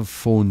sorry, I have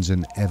phones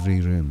in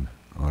every room,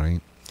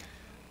 alright?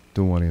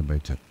 Don't worry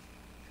about it.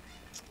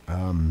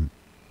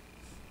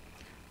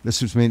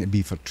 This was meant to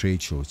be for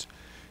trade shows.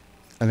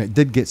 And it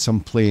did get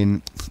some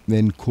playing,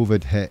 then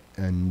COVID hit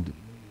and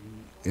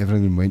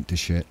everything went to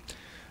shit.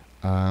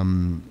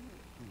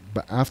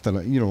 But after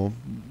that, you know,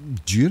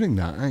 during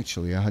that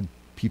actually, I had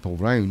people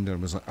round and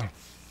I was like, oh,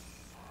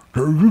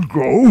 here you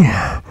go,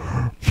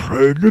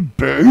 play the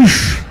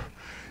bass.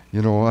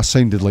 You know, I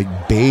sounded like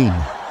Bane.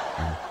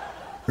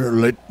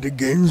 Let the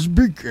games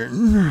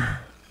begin.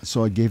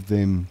 So I gave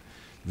them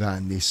that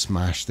and they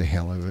smashed the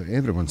hell out of it.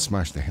 Everyone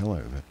smashed the hell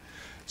out of it.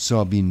 So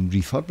I've been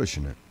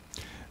refurbishing it.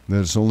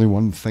 There's only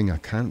one thing I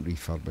can't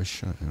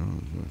refurbish. I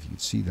don't know if you can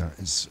see that.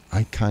 Is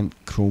I can't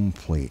chrome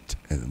plate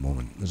at the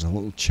moment. There's a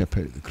little chip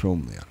out of the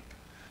chrome there.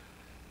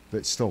 But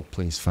it still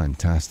plays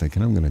fantastic.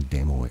 And I'm going to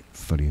demo it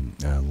for you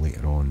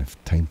later on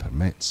if time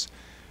permits.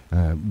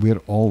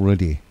 We're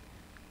already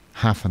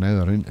half an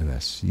hour into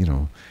this, you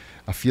know.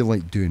 I feel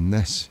like doing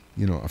this,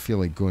 you know. I feel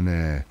like going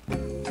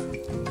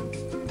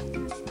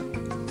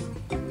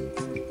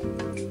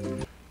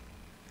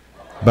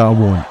but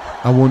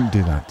I won't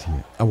do that to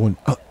you. I won't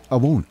I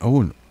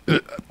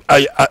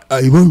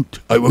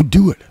won't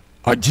do it.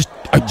 I just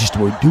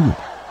won't do it.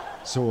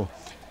 So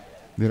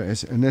there it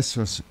is. And this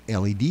was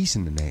LEDs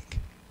in the neck.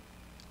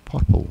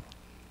 Purple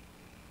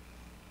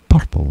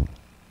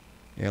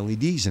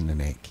LEDs in the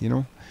neck, you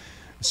know.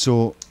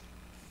 So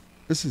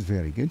this is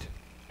very good.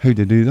 How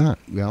to do that?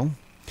 Well,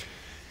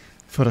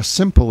 for a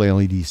simple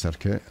LED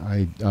circuit,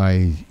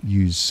 I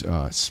use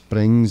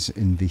springs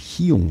in the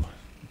heel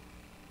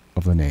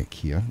of the neck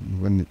here.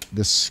 When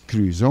this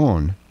screws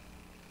on,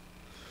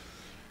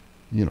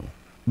 you know,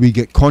 we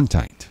get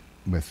contact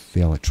with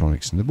the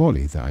electronics in the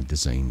body that I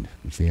designed,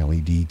 with the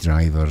LED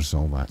drivers,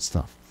 all that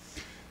stuff.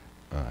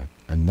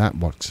 And that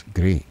works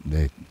great,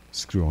 the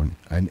screw on.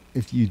 And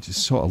if you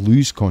just sort of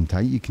lose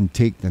contact, you can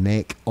take the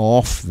neck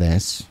off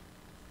this,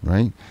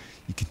 right?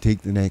 You can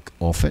take the neck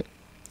off it.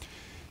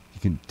 You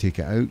can take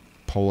it out,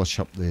 polish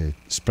up the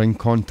spring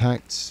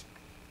contacts,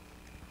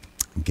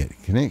 and get the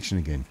connection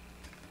again.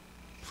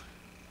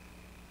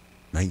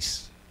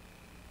 Nice.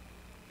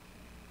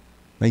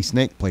 Nice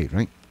neck plate,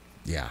 right?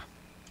 Yeah.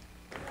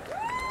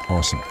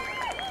 Awesome.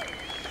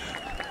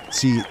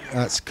 See,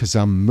 that's because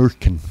I'm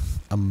murking.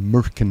 I'm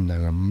murking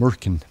now. I'm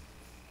murking.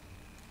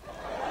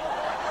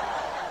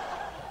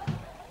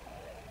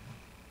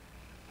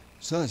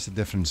 So that's the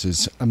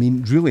differences. I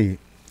mean, really,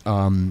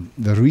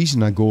 the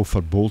reason I go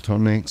for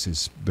bolt-on necks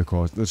is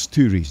because there's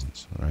two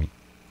reasons, right?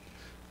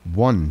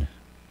 One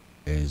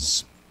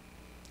is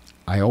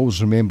I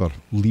always remember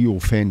Leo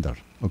Fender,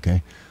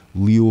 okay?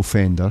 Leo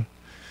Fender,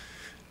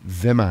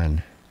 the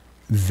man,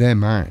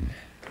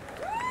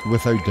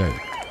 without doubt,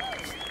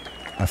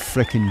 a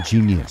frickin'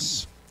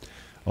 genius.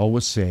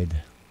 Always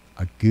said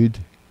a good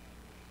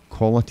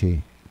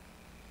quality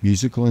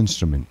musical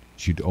instrument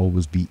should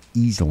always be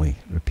easily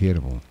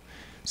repairable.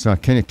 So I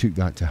kind of took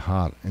that to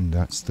heart, and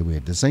that's the way I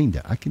designed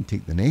it. I can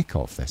take the neck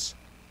off this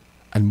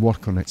and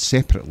work on it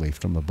separately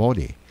from the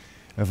body.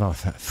 If I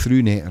have a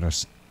through neck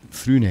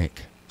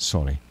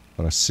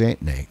or a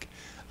set neck,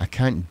 I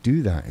can't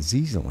do that as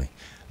easily.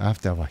 I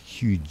have to have a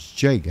huge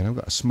jig, and I've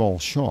got a small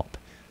shop.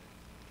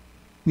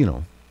 You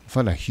know, if I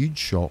had a huge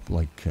shop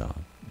like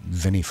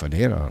Vinny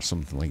Fodera or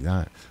something like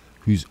that,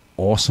 who's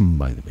awesome,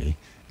 by the way.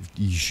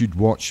 You should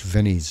watch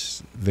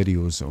Vinny's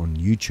videos on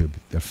YouTube.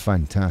 They're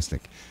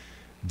fantastic.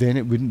 Then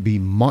it wouldn't be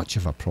much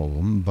of a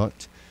problem,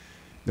 but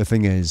the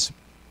thing is,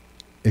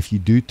 if you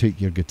do take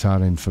your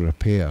guitar in for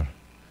repair,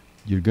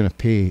 you're going to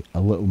pay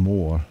a little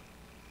more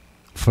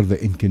for the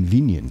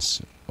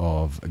inconvenience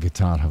of a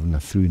guitar having a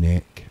through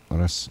neck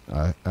or a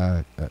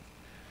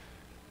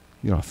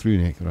through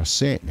neck or a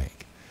set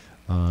neck.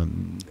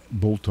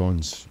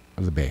 Bolt-ons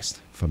are the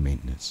best for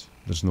maintenance.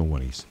 There's no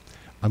worries.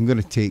 I'm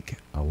going to take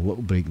a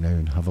little break now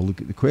and have a look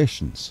at the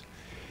questions.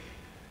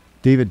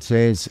 David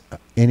says,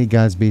 any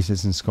gas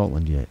bases in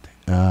Scotland yet?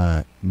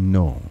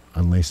 No,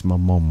 unless my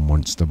mum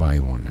wants to buy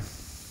one.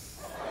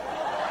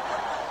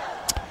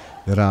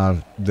 There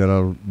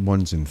are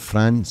ones in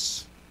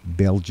France,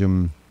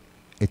 Belgium,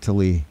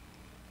 Italy,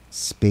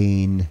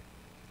 Spain.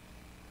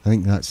 I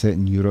think that's it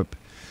in Europe.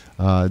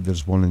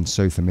 There's one in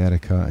South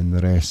America, and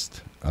the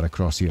rest are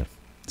across here.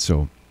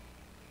 So,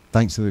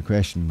 thanks for the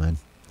question, man.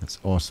 That's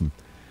awesome.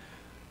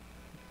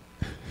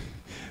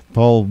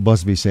 Paul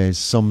Busby says,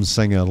 some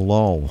singer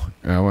lol.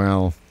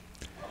 Well,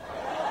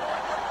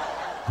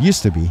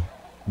 used to be.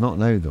 Not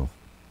now, though.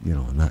 You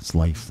know, and that's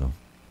life, though.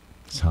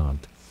 It's hard.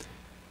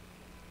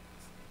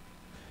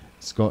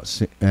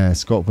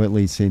 Scott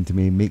Whitley saying to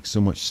me, makes so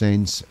much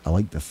sense. I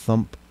like the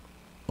thump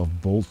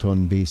of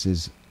bolt-on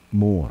basses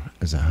more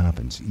as it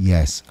happens.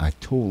 Yes, I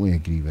totally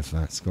agree with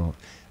that, Scott.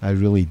 I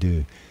really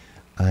do.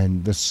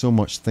 And there's so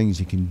much things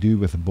you can do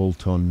with a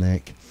bolt-on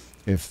neck.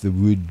 If the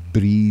wood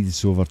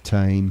breathes over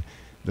time,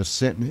 there's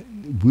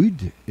certain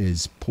wood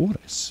is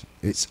porous.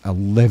 It's a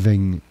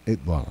living, it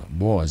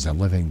was a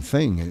living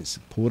thing. It's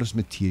porous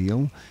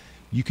material.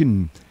 You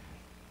can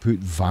put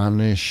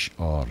varnish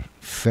or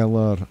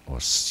filler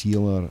or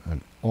sealer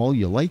and all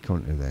you like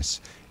onto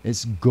this.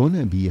 It's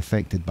gonna be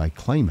affected by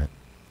climate.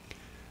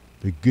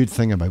 The good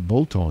thing about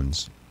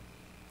bolt-ons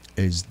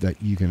is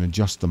that you can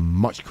adjust them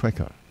much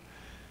quicker.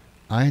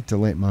 I had to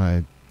let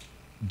I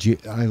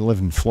live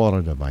in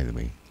Florida, by the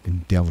way,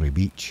 in Delray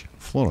Beach,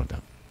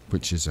 Florida,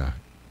 which is a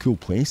cool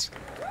place.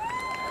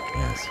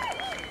 Yes,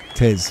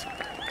 'tis.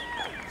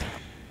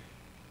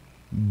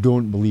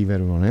 Don't believe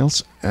everyone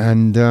else.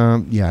 And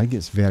yeah, it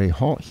gets very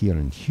hot here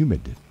and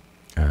humid.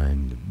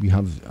 And we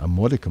have a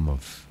modicum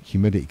of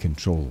humidity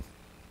control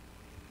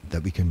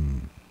that we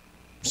can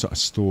sort of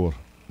store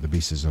the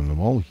bases on the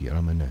wall here.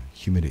 I'm in a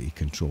humidity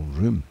control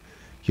room.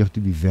 You have to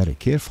be very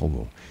careful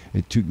though.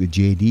 It took the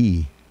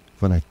JD,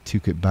 when I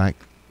took it back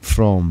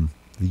from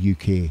the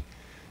UK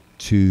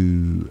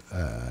to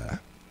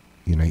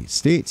United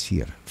States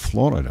here,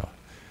 Florida,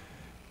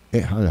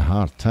 it had a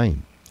hard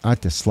time. I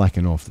had to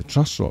slacken off the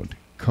truss rod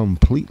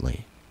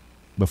completely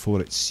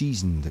before it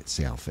seasoned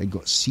itself. It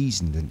got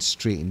seasoned and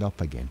straightened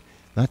up again.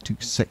 That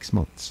took 6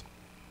 months.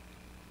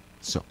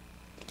 So,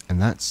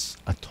 and that's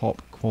a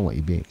top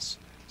quality base.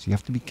 So you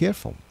have to be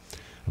careful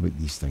about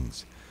these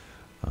things.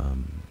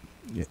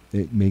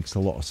 It makes a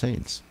lot of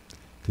sense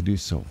to do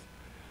so.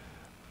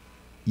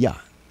 Yeah,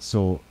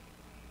 so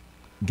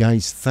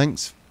guys,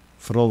 thanks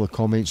for all the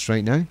comments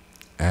right now.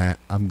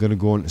 I'm going to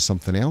go on to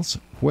something else,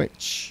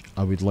 which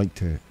I would like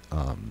to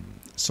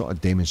sort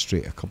of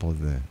demonstrate a couple of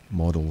the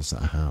models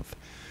that I have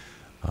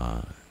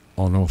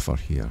on offer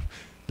here.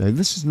 Now,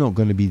 this is not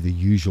going to be the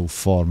usual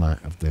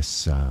format of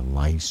this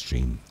live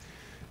stream.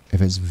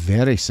 If it's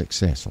very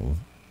successful,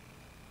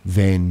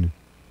 then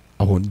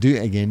I won't do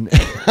it again.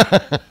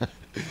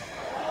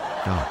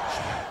 No.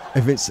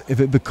 If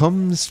it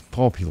becomes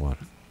popular,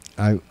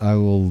 I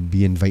will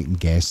be inviting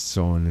guests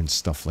on and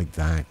stuff like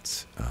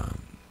that.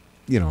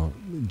 You know,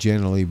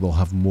 generally we'll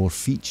have more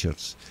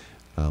features,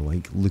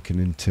 like looking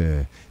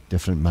into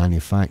different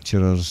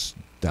manufacturers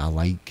that I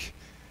like,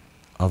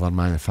 other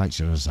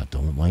manufacturers I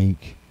don't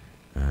like.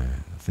 I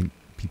think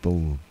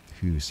people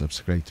who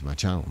subscribe to my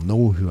channel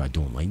know who I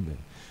don't like, but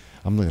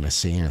I'm not going to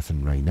say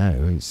anything right now.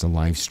 It's a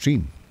live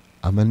stream.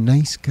 I'm a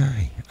nice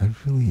guy. I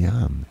really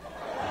am.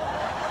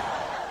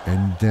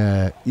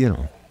 And, you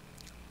know,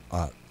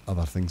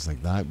 other things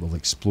like that. We'll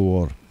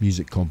explore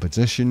music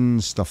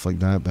competitions, stuff like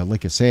that. But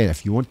like I said,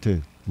 if you want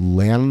to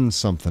learn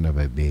something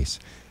about bass,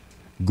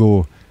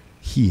 go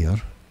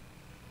here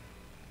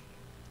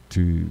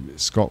to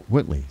Scott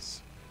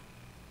Whitley's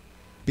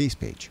bass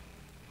page.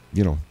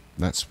 You know,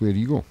 that's where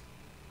you go.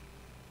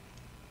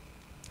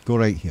 Go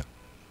right here.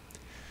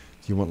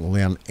 If you want to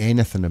learn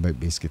anything about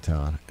bass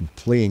guitar and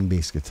playing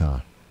bass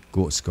guitar,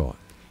 go to Scott.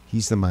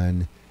 He's the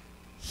man.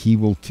 He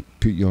will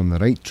put you on the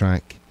right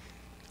track.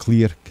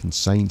 Clear,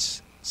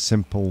 concise,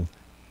 simple,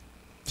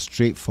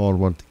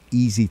 straightforward,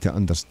 easy to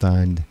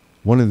understand.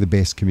 One of the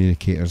best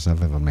communicators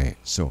I've ever met.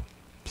 So,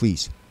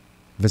 please,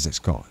 visit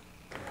Scott.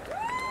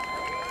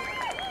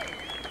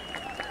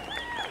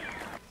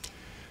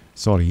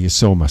 Sorry, you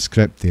saw my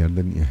script there,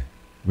 didn't you?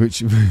 Which,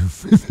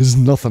 there's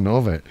nothing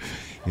of it.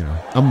 You know,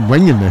 I'm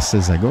winging this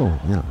as I go,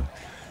 you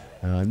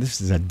know.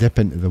 This is a dip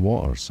into the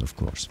waters, of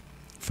course,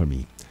 for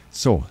me.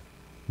 So,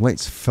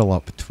 let's fill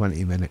up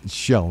 20 minutes,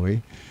 shall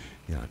we?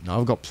 Yeah, now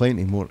I've got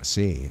plenty more to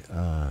say.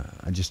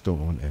 I just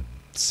don't want to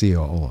say it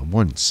all at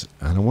once.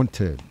 And I want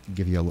to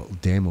give you a little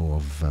demo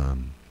of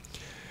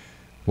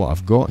what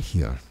I've got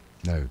here.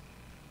 Now,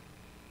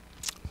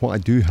 what I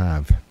do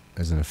have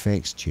is an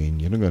effects chain.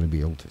 You're not going to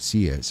be able to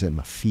see it. It's at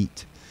my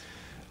feet.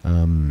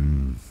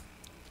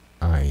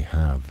 I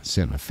have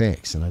certain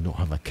effects, and I don't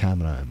have a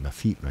camera at my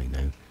feet right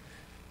now.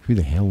 Who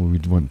the hell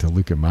would want to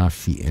look at my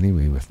feet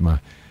anyway with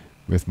my...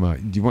 Do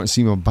you want to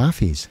see my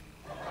baffies?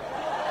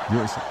 Do you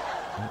want to see...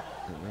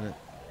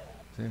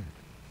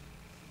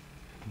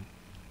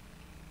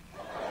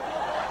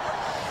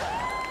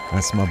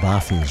 That's my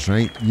baffies,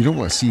 right? You don't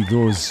want to see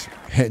those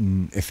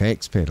hitting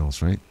effects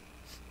pedals, right?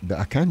 But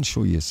I can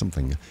show you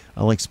something.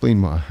 I'll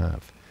explain what I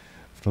have.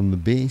 From the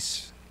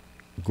bass,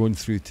 going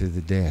through to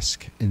the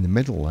desk, in the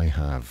middle I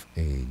have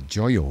a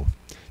Joyo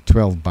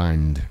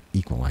 12-band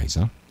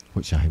equalizer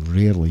which I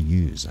rarely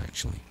use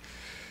actually.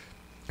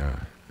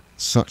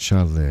 Such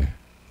are the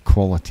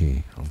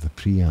quality of the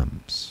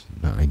preamps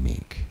that I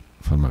make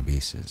for my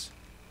basses.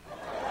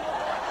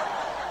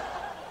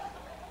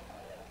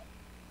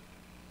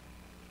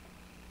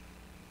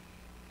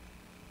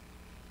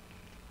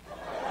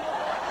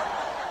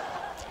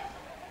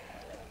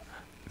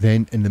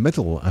 Then in the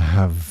middle I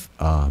have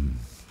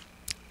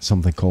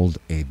something called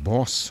a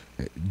Boss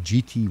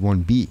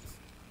GT1B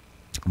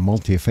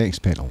multi-effects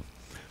pedal,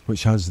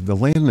 which has the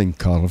learning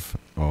curve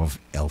of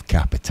El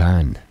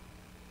Capitan.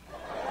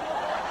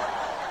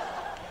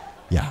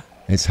 Yeah,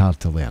 it's hard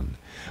to learn.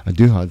 I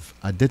did have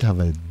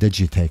a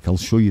Digitech. I'll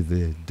show you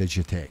the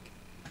Digitech.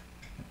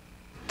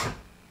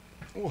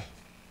 Oh,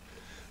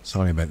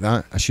 sorry about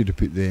that. I should have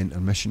put the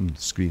intermission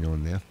screen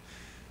on there.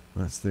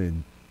 That's the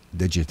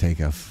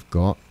Digitech I've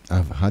got.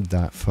 I've had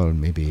that for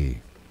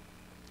maybe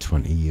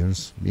 20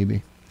 years,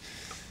 maybe.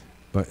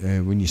 But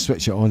when you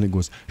switch it on, it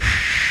goes,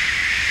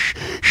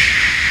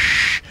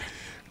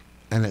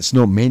 and it's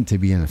not meant to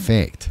be an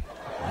effect.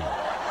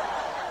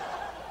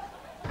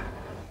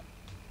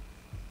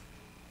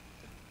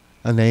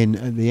 And then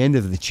at the end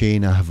of the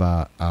chain, I have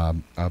a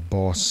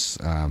Boss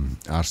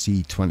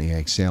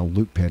RC20XL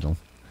loop pedal,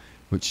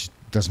 which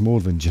does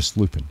more than just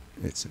looping.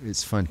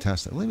 It's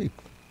fantastic. Let me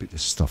put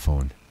this stuff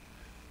on.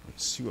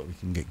 Let's see what we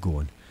can get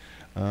going.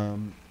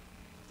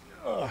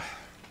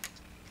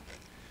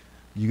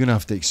 You're going to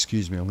have to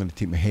excuse me. I'm going to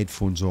take my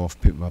headphones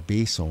off, put my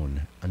bass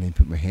on, and then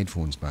put my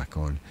headphones back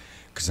on,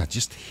 because I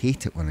just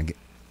hate it when I get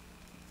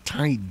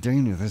tied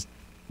down with this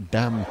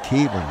damn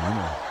cable, you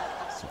know.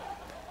 So,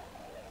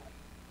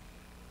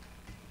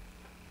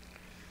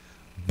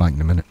 back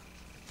in a minute.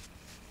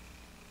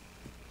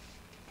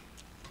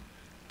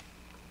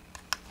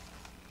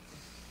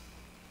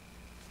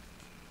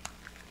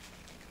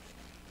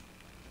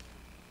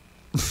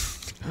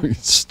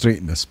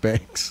 Straighten the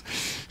specs.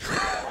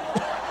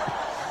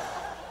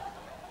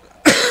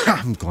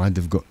 I'm glad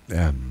they've got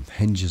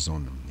hinges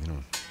on them, you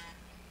know.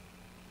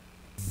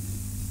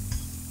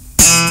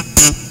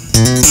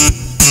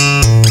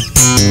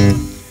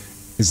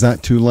 Is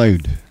that too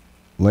loud?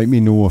 Let me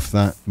know if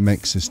that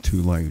mix is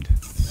too loud.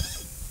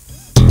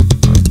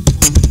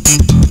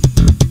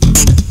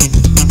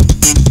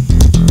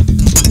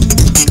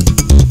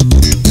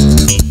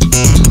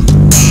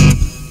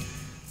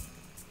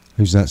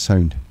 How's that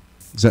sound?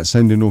 Is that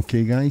sounding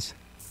okay, guys?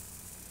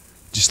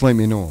 Just let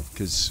me know,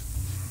 because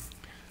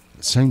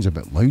it sounds a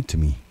bit loud to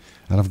me,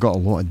 and I've got a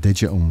lot of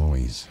digital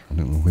noise. I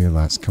don't know where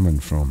that's coming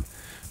from.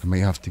 I might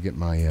have to get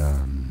my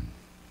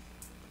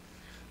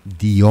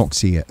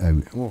deoxy it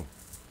out. Oh,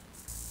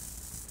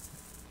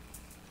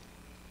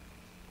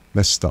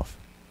 this stuff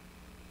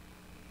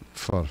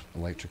for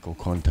electrical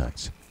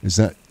contacts. Does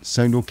that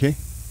sound okay?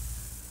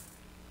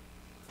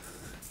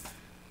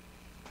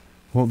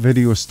 What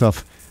video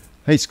stuff?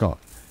 Hey Scott,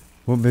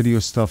 what video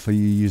stuff are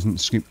you using to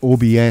stream?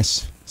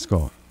 OBS,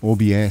 Scott.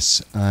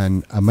 OBS,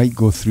 and I might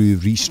go through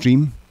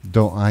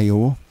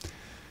Restream.io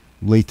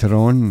later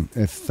on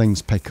if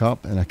things pick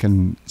up and I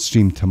can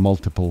stream to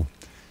multiple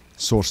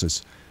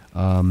sources.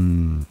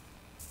 That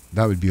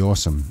would be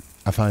awesome.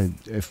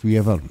 If we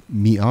ever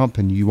meet up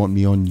and you want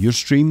me on your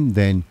stream,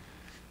 then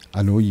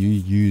I know you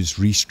use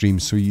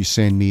Restream, so you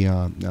send me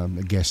a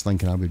guest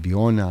link and I would be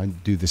on.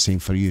 I'd do the same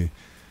for you.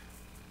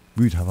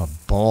 We would have a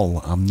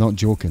ball. I'm not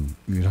joking.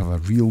 We would have a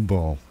real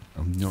ball.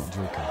 I'm not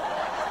joking.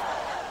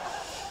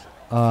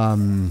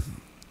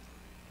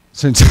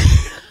 Since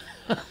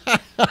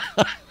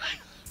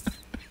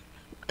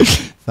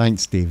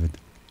Thanks, David.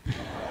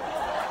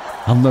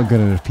 I'm not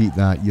going to repeat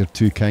that. You're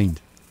too kind.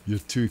 You're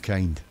too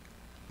kind.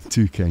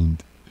 Too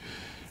kind.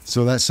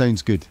 So that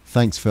sounds good.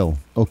 Thanks, Phil.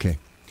 Okay.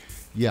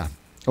 Yeah.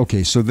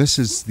 Okay, so this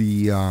is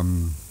the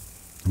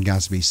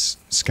Gatsby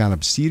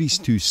Scarab Series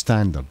 2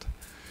 Standard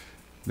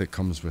that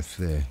comes with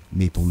the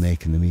maple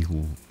neck and the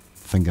maple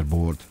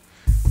fingerboard.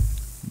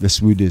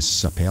 This wood is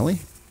sapelli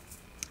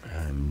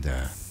and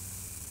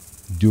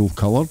dual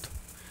coloured,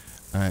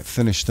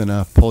 finished in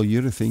a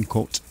polyurethane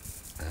coat,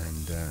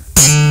 and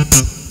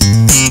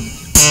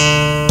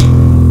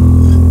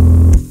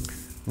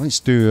let's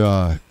do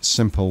a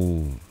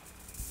simple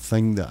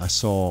thing that I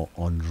saw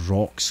on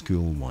Rock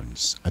School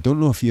once. I don't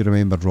know if you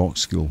remember Rock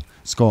School.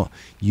 Scott,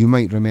 you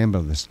might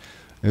remember this.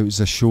 It was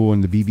a show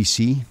on the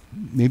BBC,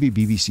 maybe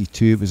BBC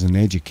Two. It was an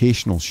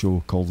educational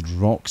show called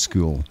Rock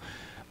School,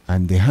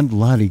 and they had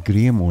Larry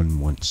Graham on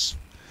once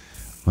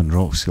on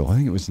Rock School. I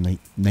think it was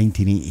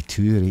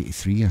 1982 or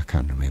 83, I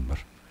can't remember.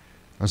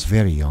 I was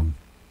very young.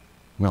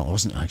 Well, I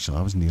wasn't actually,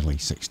 I was nearly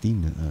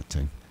 16 at that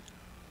time.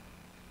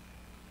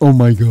 Oh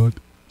my God,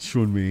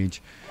 showing my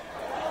age.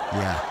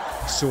 Yeah,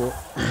 so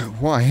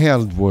what I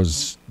heard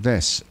was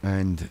this,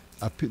 and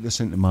I put this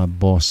into my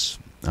Boss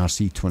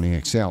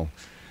RC20XL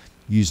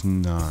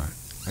using, I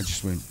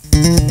just went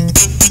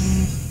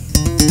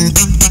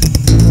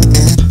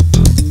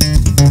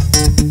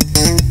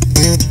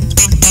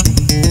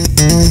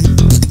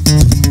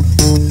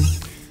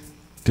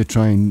to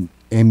try and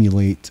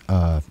emulate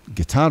a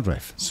guitar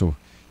riff. So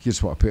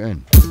here's what I put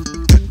in.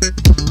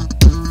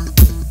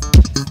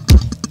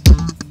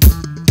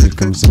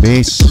 comes the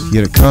bass.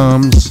 Here it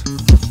comes.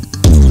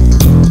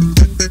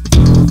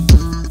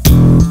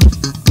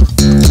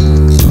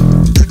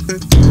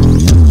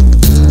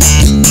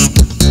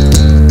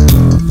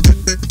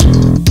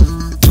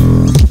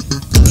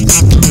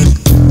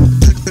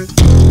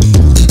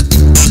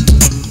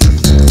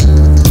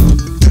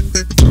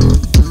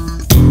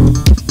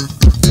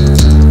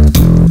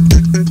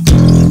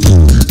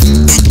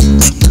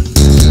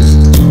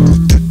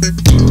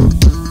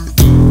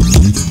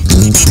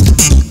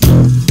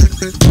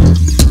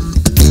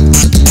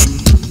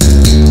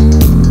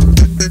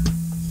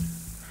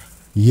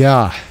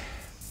 Yeah,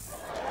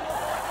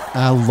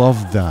 I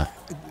loved that.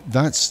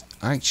 That's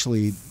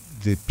actually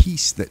the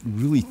piece that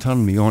really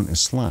turned me on to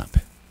slap.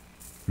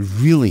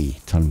 Really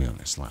turned me on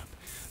to slap.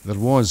 There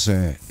was,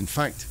 in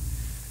fact,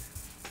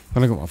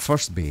 when I got my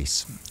first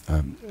bass,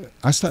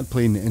 I started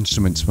playing the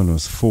instruments when I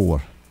was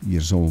 4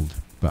 years old,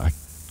 but I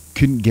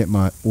couldn't get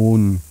my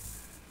own.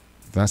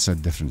 That's a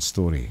different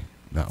story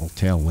that I'll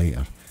tell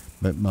later.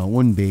 But my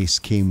own bass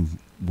came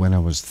when I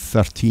was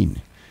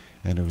 13,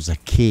 and it was a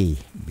K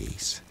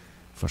bass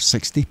for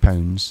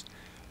 £60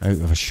 out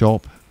of a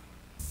shop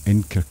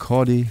in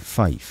Kirkcaldy,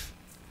 Fife,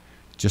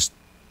 just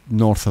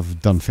north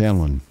of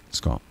Dunfermline,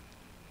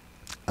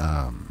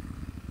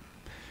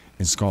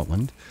 in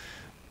Scotland,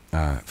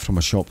 from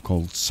a shop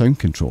called Sound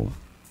Control,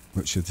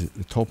 which is at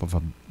the top of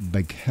a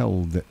big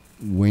hill that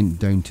went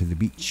down to the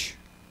beach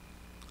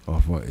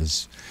of what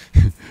is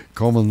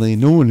commonly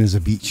known as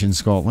a beach in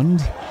Scotland.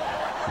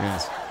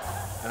 Yes.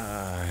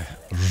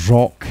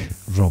 Rock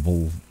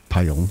rubble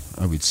pile,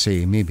 I would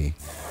say, maybe.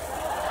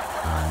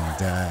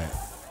 And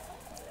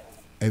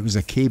it was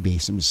a K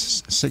bass. It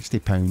was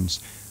 £60,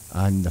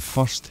 and the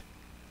first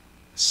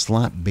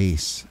slap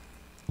bass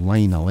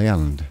line I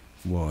learned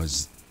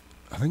was,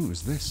 I think it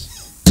was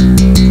this.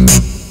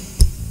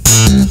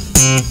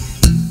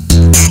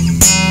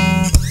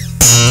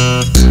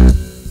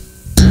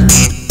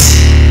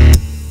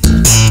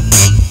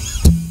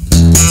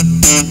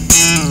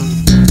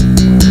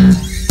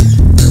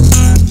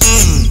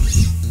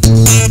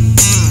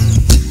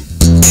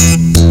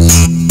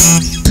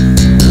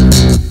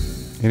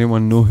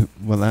 Anyone know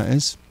what that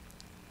is?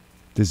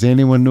 Does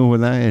anyone know what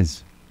that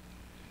is?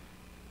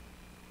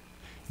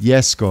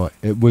 Yes, Scott.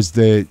 It was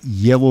the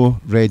yellow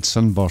red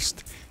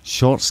sunburst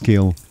short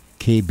scale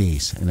K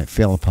bass, and it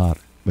fell apart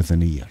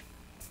within a year.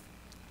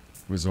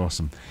 It was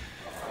awesome.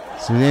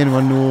 So does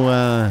anyone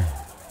know?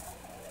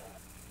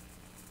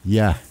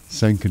 Yeah,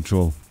 Sound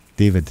Control.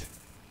 David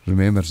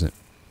remembers it.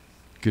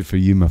 Good for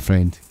you, my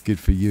friend. Good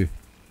for you.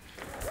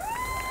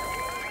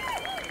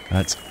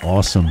 That's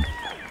awesome.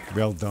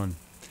 Well done.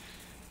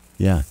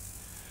 Yeah.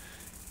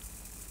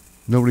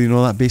 Nobody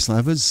know that bass line?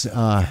 It was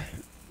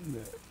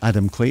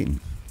Adam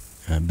Clayton,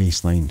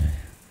 bass line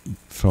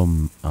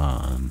from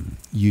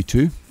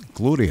U2,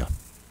 Gloria.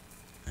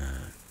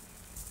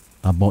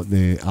 I bought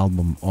the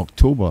album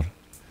October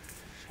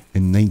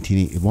in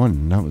 1981,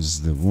 and that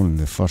was one of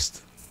the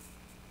first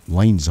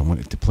lines I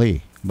wanted to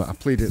play. But I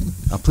played it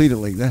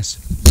like this,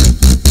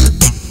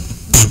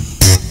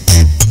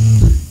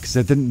 because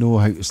I didn't know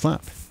how to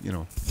slap, you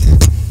know.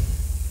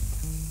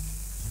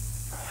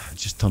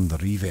 Just turned the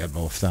reverb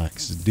off that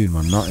because it's doing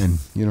my nutting,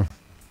 you know.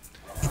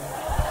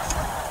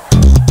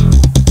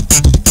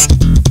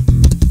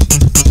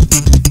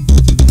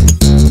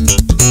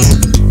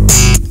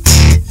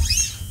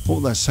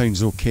 Hope that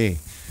sounds okay.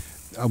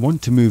 I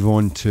want to move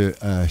on to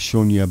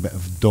showing you a bit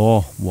of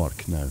DAW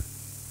work now.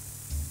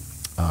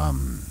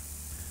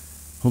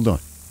 Hold on,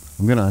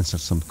 I'm going to answer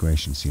some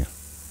questions here.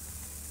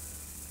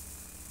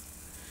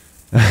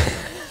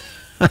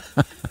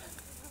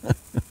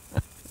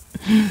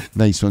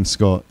 Nice one,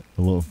 Scott.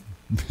 A lot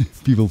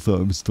of people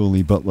thought it was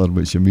Tony Butler,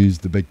 which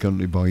amused the big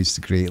country boys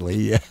to create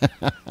Lair.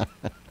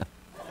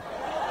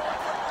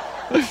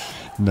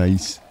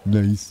 Nice.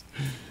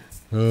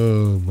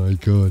 Oh my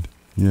God.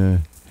 Yeah.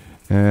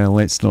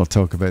 Let's not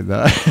talk about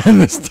that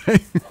this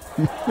time.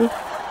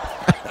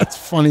 That's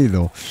funny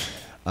though.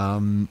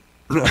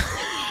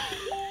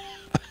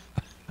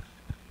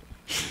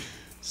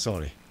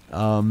 Sorry.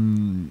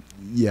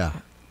 Yeah.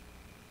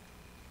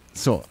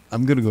 So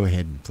I'm going to go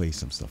ahead and play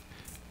some stuff.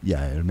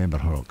 Yeah, I remember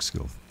Rock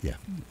School. Yeah,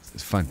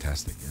 it's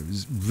fantastic. It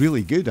was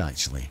really good,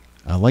 actually.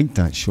 I liked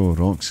that show,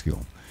 Rock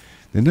School.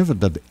 They never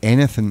did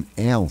anything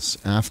else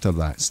after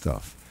that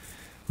stuff,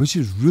 which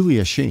is really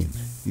a shame.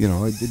 You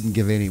know, it didn't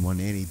give anyone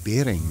any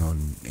bearing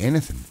on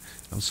anything.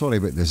 I'm sorry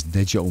about this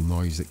digital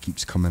noise that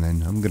keeps coming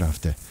in. I'm going to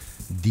have to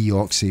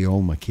deoxy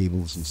all my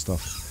cables and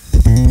stuff.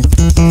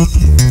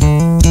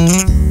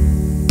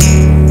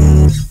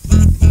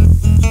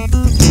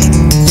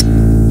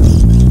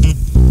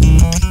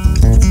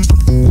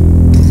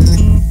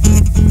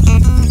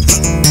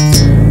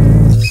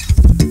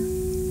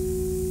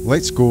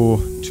 Let's go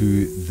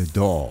to the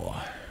DAW,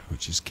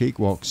 which is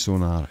Cakewalk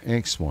Sonar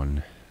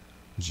X1,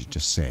 as you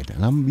just said.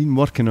 And I've been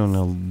working on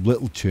a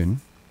little tune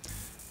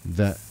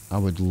that I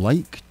would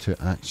like to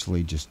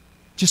actually just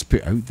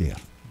put out there.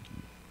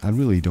 I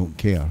really don't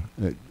care.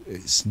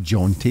 It's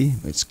jaunty,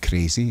 it's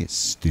crazy, it's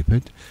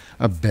stupid,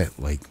 a bit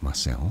like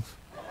myself.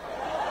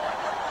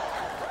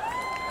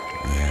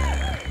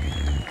 Yeah.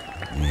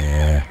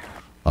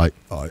 I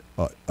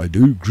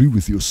do agree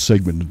with your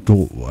segment at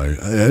all. I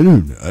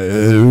don't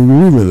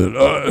agree with it.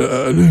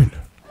 I don't.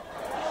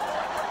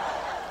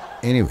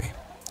 Anyway,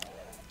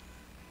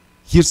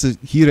 here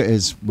it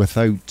is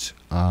without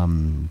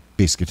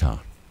bass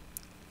guitar.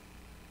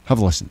 Have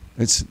a listen.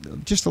 It's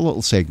just a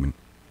little segment.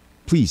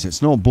 Please,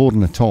 it's not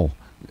boring at all.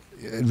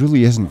 It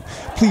really isn't.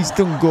 Please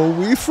don't go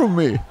away from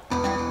me.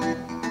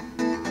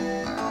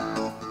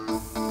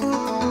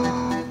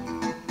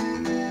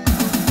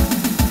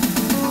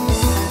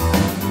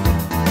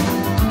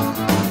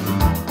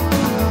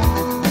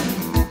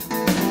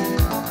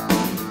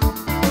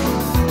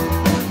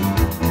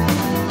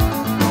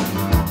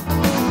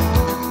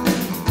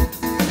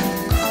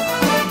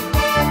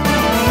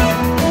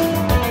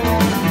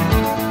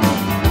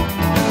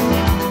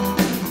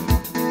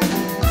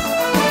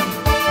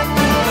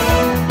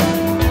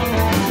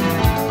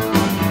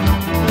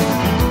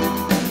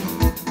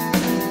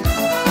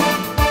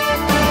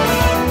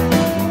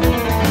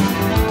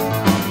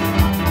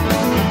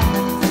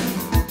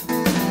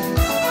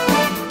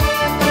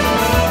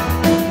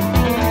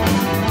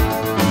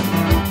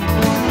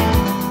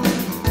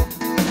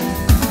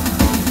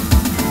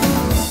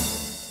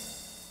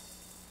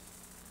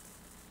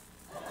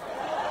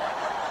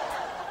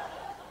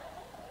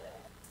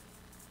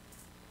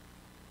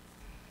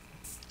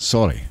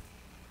 Sorry,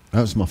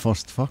 that was my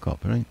first fuck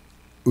up, right?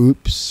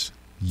 Oops,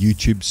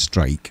 YouTube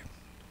strike.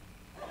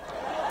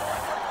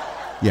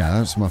 Yeah,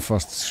 that's my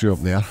first screw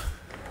up there.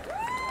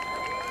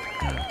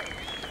 Yeah,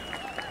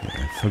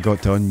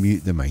 forgot to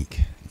unmute the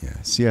mic.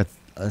 Yeah, see,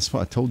 that's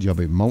what I told you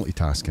about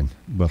multitasking.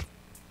 But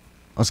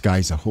us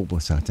guys are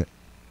hopeless at it.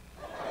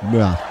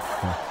 Yeah.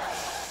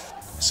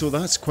 So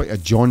that's quite a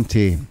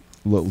jaunty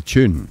little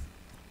tune,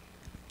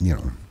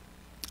 you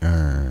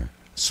know.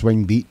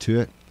 Swing beat to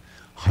it.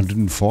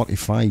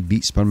 145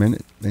 beats per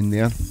minute in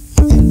there,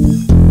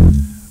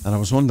 and I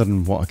was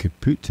wondering what I could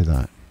put to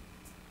that.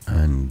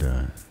 And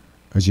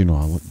as you know,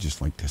 I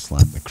just like to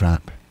slap the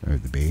crap out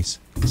of the bass,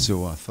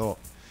 so I thought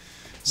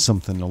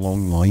something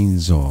along the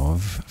lines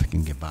of, if I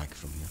can get back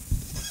from here.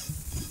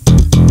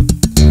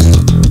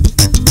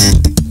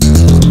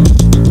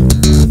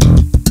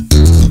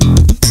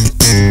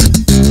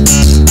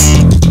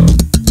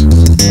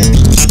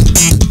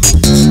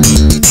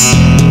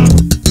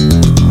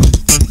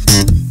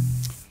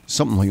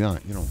 Something like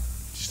that, you know,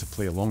 just to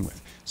play along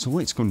with. So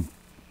let's go and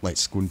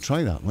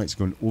try that. Let's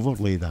go and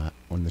overlay that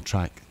on the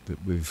track that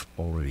we've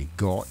already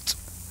got.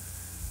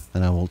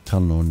 And I will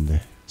turn on the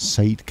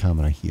side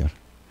camera here.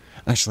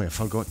 Actually, I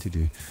forgot to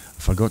do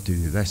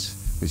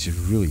this, which is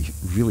really,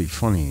 really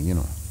funny, you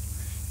know.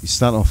 You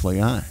start off like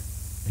that,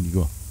 and you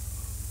go,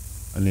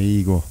 and then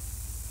you go,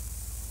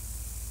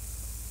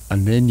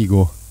 and then you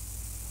go.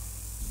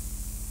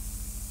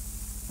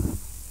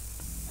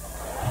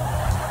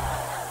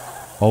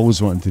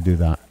 Always wanted to do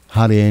that.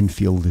 Harry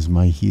Enfield is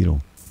my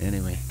hero.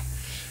 Anyway,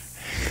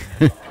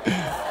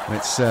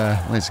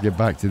 let's get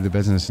back to the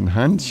business in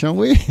hand, shall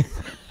we?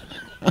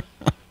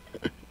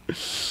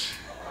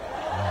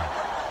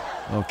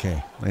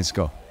 Okay, let's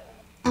go.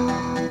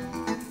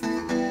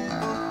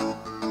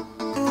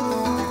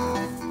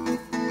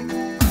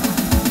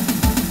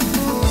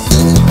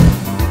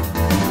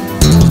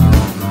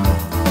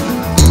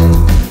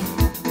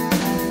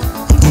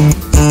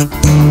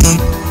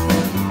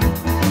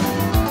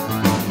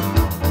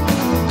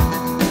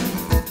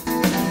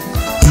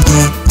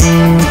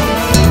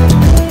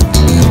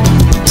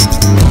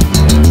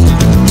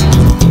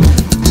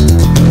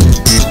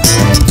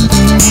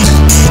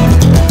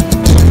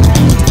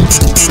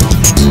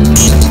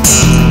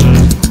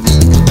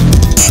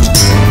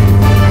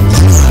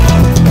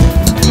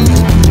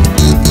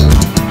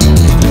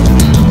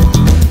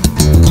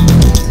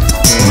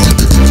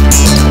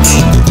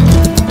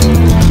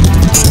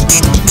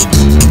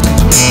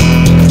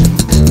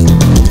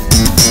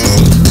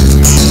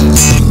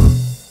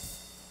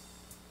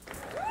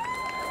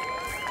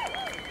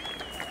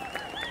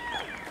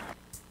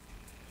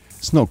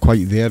 It's not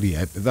quite there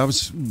yet, but that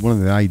was one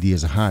of the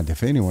ideas I had.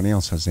 If anyone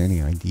else has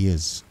any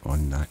ideas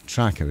on that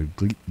track, I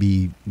would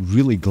be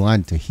really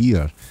glad to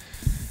hear.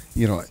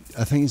 You know,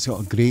 I think it's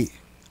got a great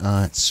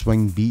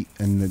swing beat,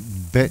 and the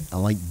bit I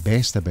like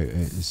best about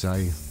it is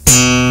I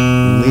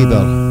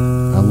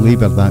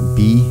labour that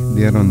B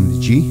there on the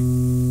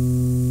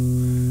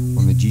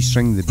G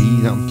string, the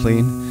B that I'm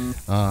playing.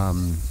 I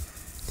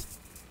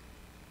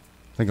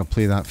think I'll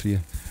play that for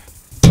you.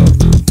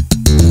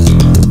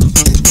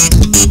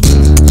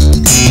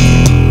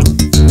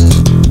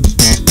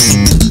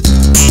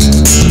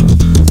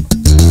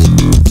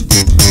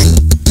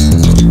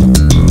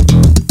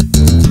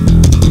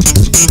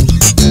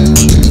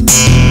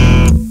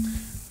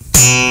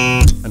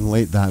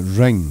 That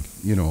ring,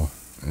 you know,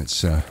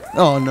 it's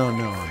oh no,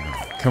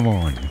 come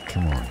on,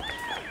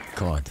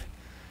 God,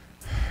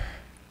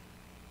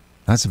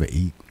 that's a bit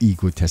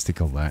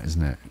egotistical, that,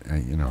 isn't it?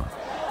 You know,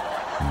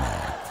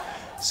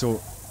 Nah.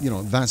 So,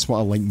 that's what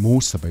I like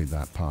most about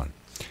that part.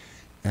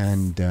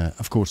 And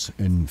of course,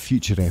 in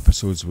future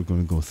episodes, we're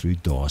going to go through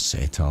DAW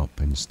setup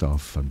and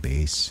stuff for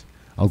bass.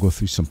 I'll go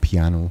through some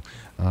piano.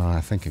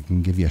 I think I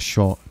can give you a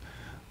shot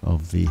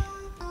of the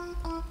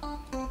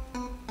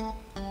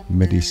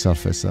MIDI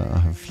surface that I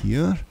have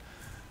here.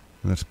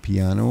 There's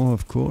piano,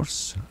 of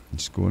course.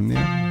 Just go in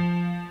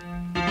there.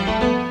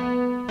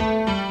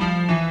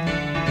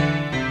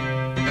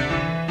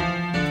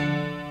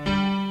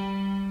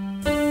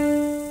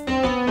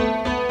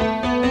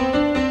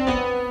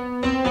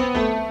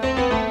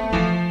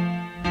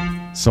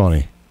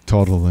 Sorry,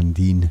 Torrell and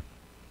Dean.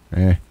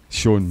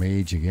 Showing my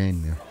age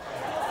again there.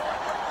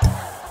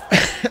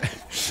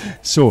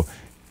 So,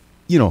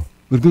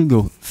 we're going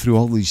to go through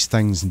all these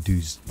things and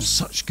do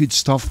such good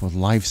stuff with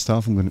live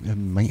stuff. I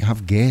might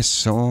have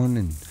guests on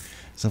and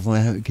stuff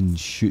like that. We can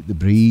shoot the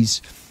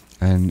breeze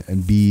and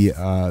be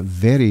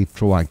very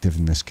proactive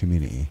in this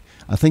community.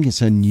 I think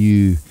it's a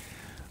new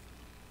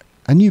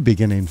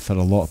beginning for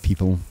a lot of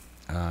people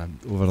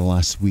over the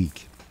last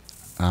week.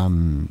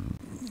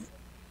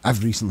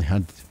 I've recently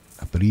had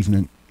a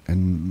bereavement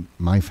in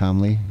my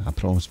family. I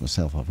promised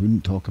myself I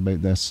wouldn't talk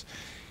about this,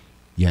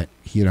 yet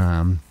here I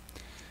am.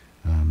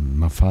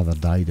 My father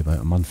died about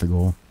a month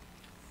ago,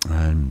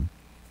 and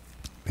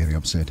very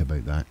upset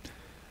about that.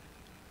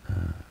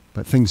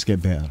 But things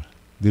get better.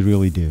 They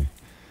really do.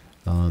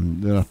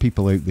 There are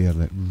people out there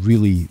that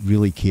really,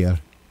 really care,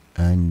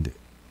 and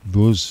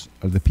those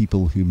are the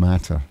people who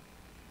matter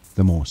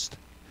the most.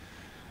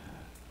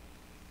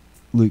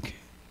 Look,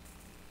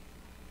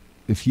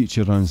 the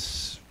future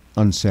is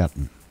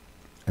uncertain,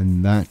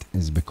 and that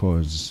is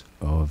because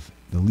of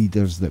the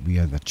leaders that we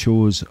either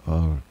chose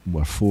or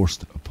were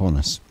forced upon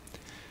us.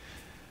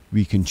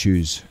 We can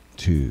choose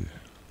to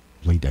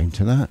lay down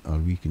to that, or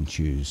we can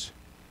choose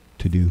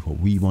to do what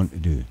we want to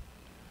do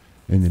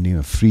in the name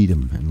of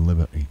freedom and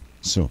liberty.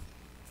 So,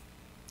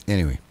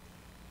 anyway,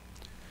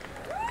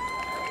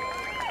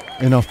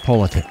 enough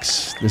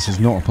politics. This is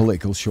not a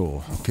political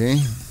show, okay?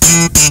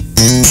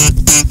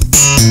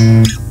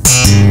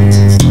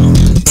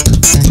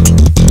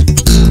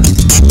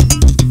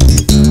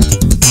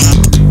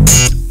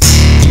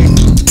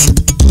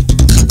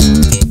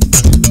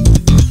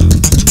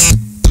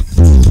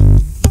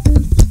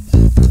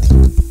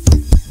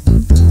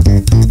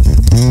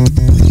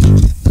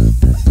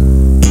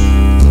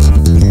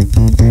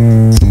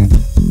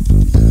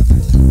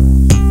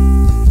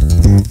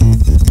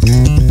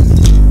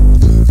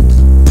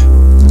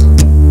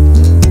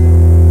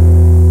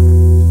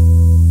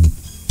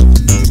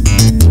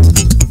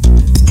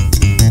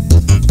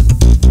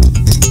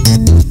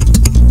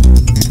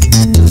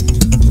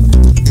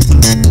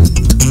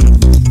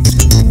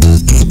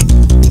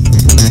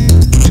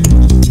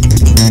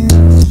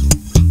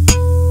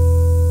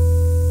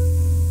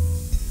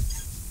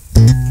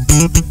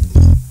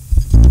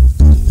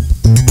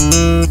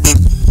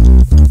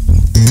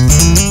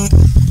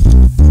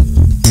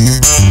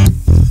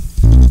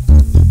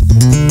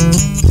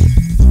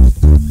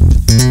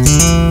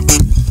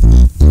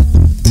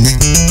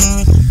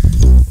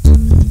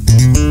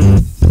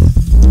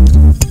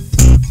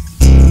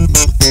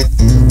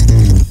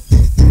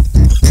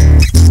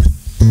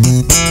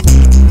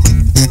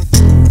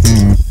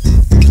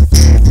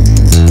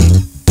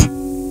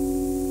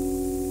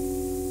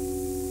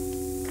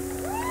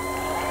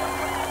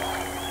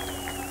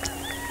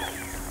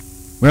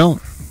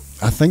 Well,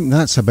 I think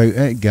that's about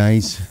it,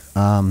 guys.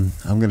 I'm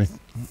going to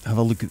have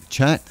a look at the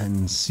chat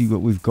and see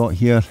what we've got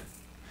here.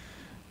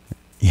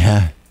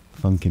 Yeah,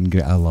 funk and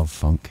great. I love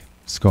funk.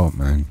 Scott,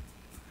 man.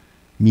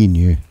 Me and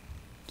you.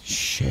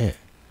 Shit.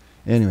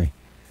 Anyway.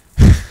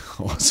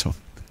 Awesome.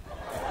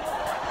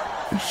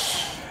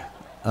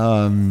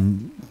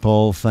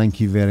 Paul, thank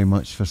you very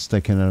much for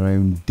sticking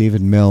around.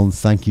 David Milne,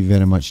 thank you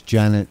very much.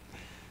 Janet,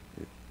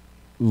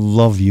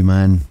 love you,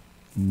 man.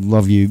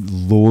 Love you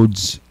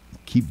loads.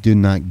 Keep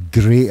doing that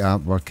great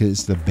artwork.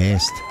 It's the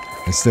best.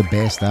 It's the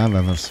best I've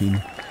ever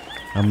seen.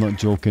 I'm not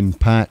joking.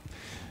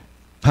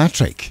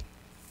 Patrick,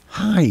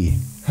 hi.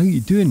 How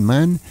you doing,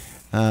 man?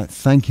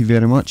 Thank you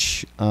very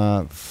much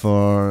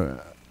for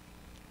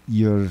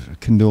your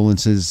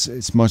condolences.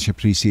 It's much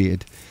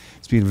appreciated.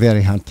 It's been a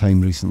very hard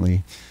time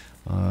recently.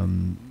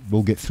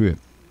 We'll get through it.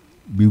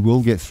 We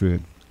will get through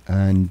it.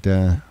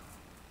 And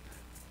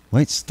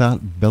let's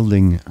start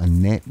building a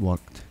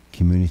networked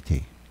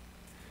community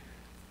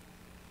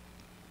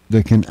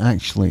that can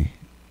actually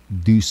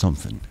do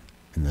something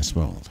in this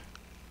world.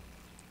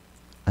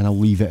 And I'll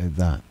leave it at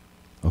that,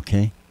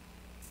 okay?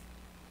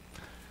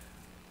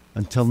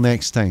 Until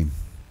next time,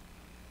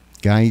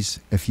 guys,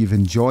 if you've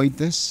enjoyed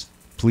this,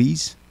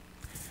 please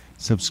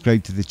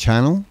subscribe to the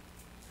channel.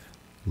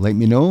 Let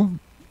me know.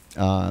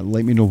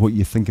 Let me know what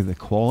you think of the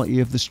quality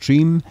of the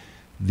stream,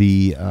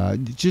 the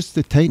just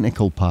the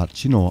technical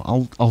parts.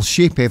 I'll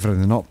shape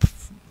everything up,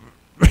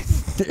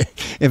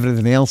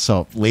 everything else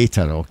up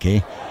later,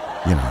 okay?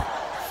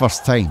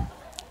 First time.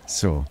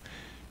 So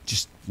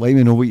just let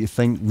me know what you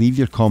think. Leave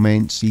your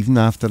comments even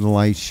after the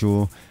live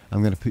show.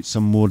 I'm going to put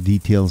some more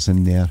details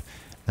in there,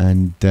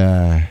 And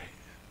I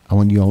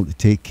want you all to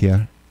take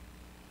care.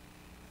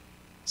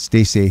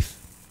 Stay safe.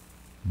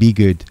 Be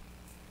good.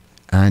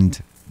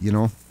 And, you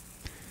know,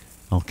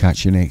 I'll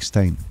catch you next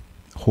time.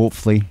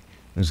 Hopefully,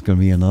 there's going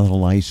to be another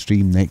live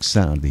stream next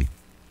Saturday.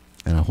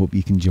 And I hope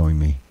you can join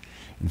me.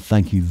 And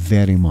thank you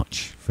very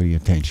much for your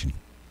attention.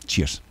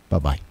 Cheers.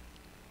 Bye-bye.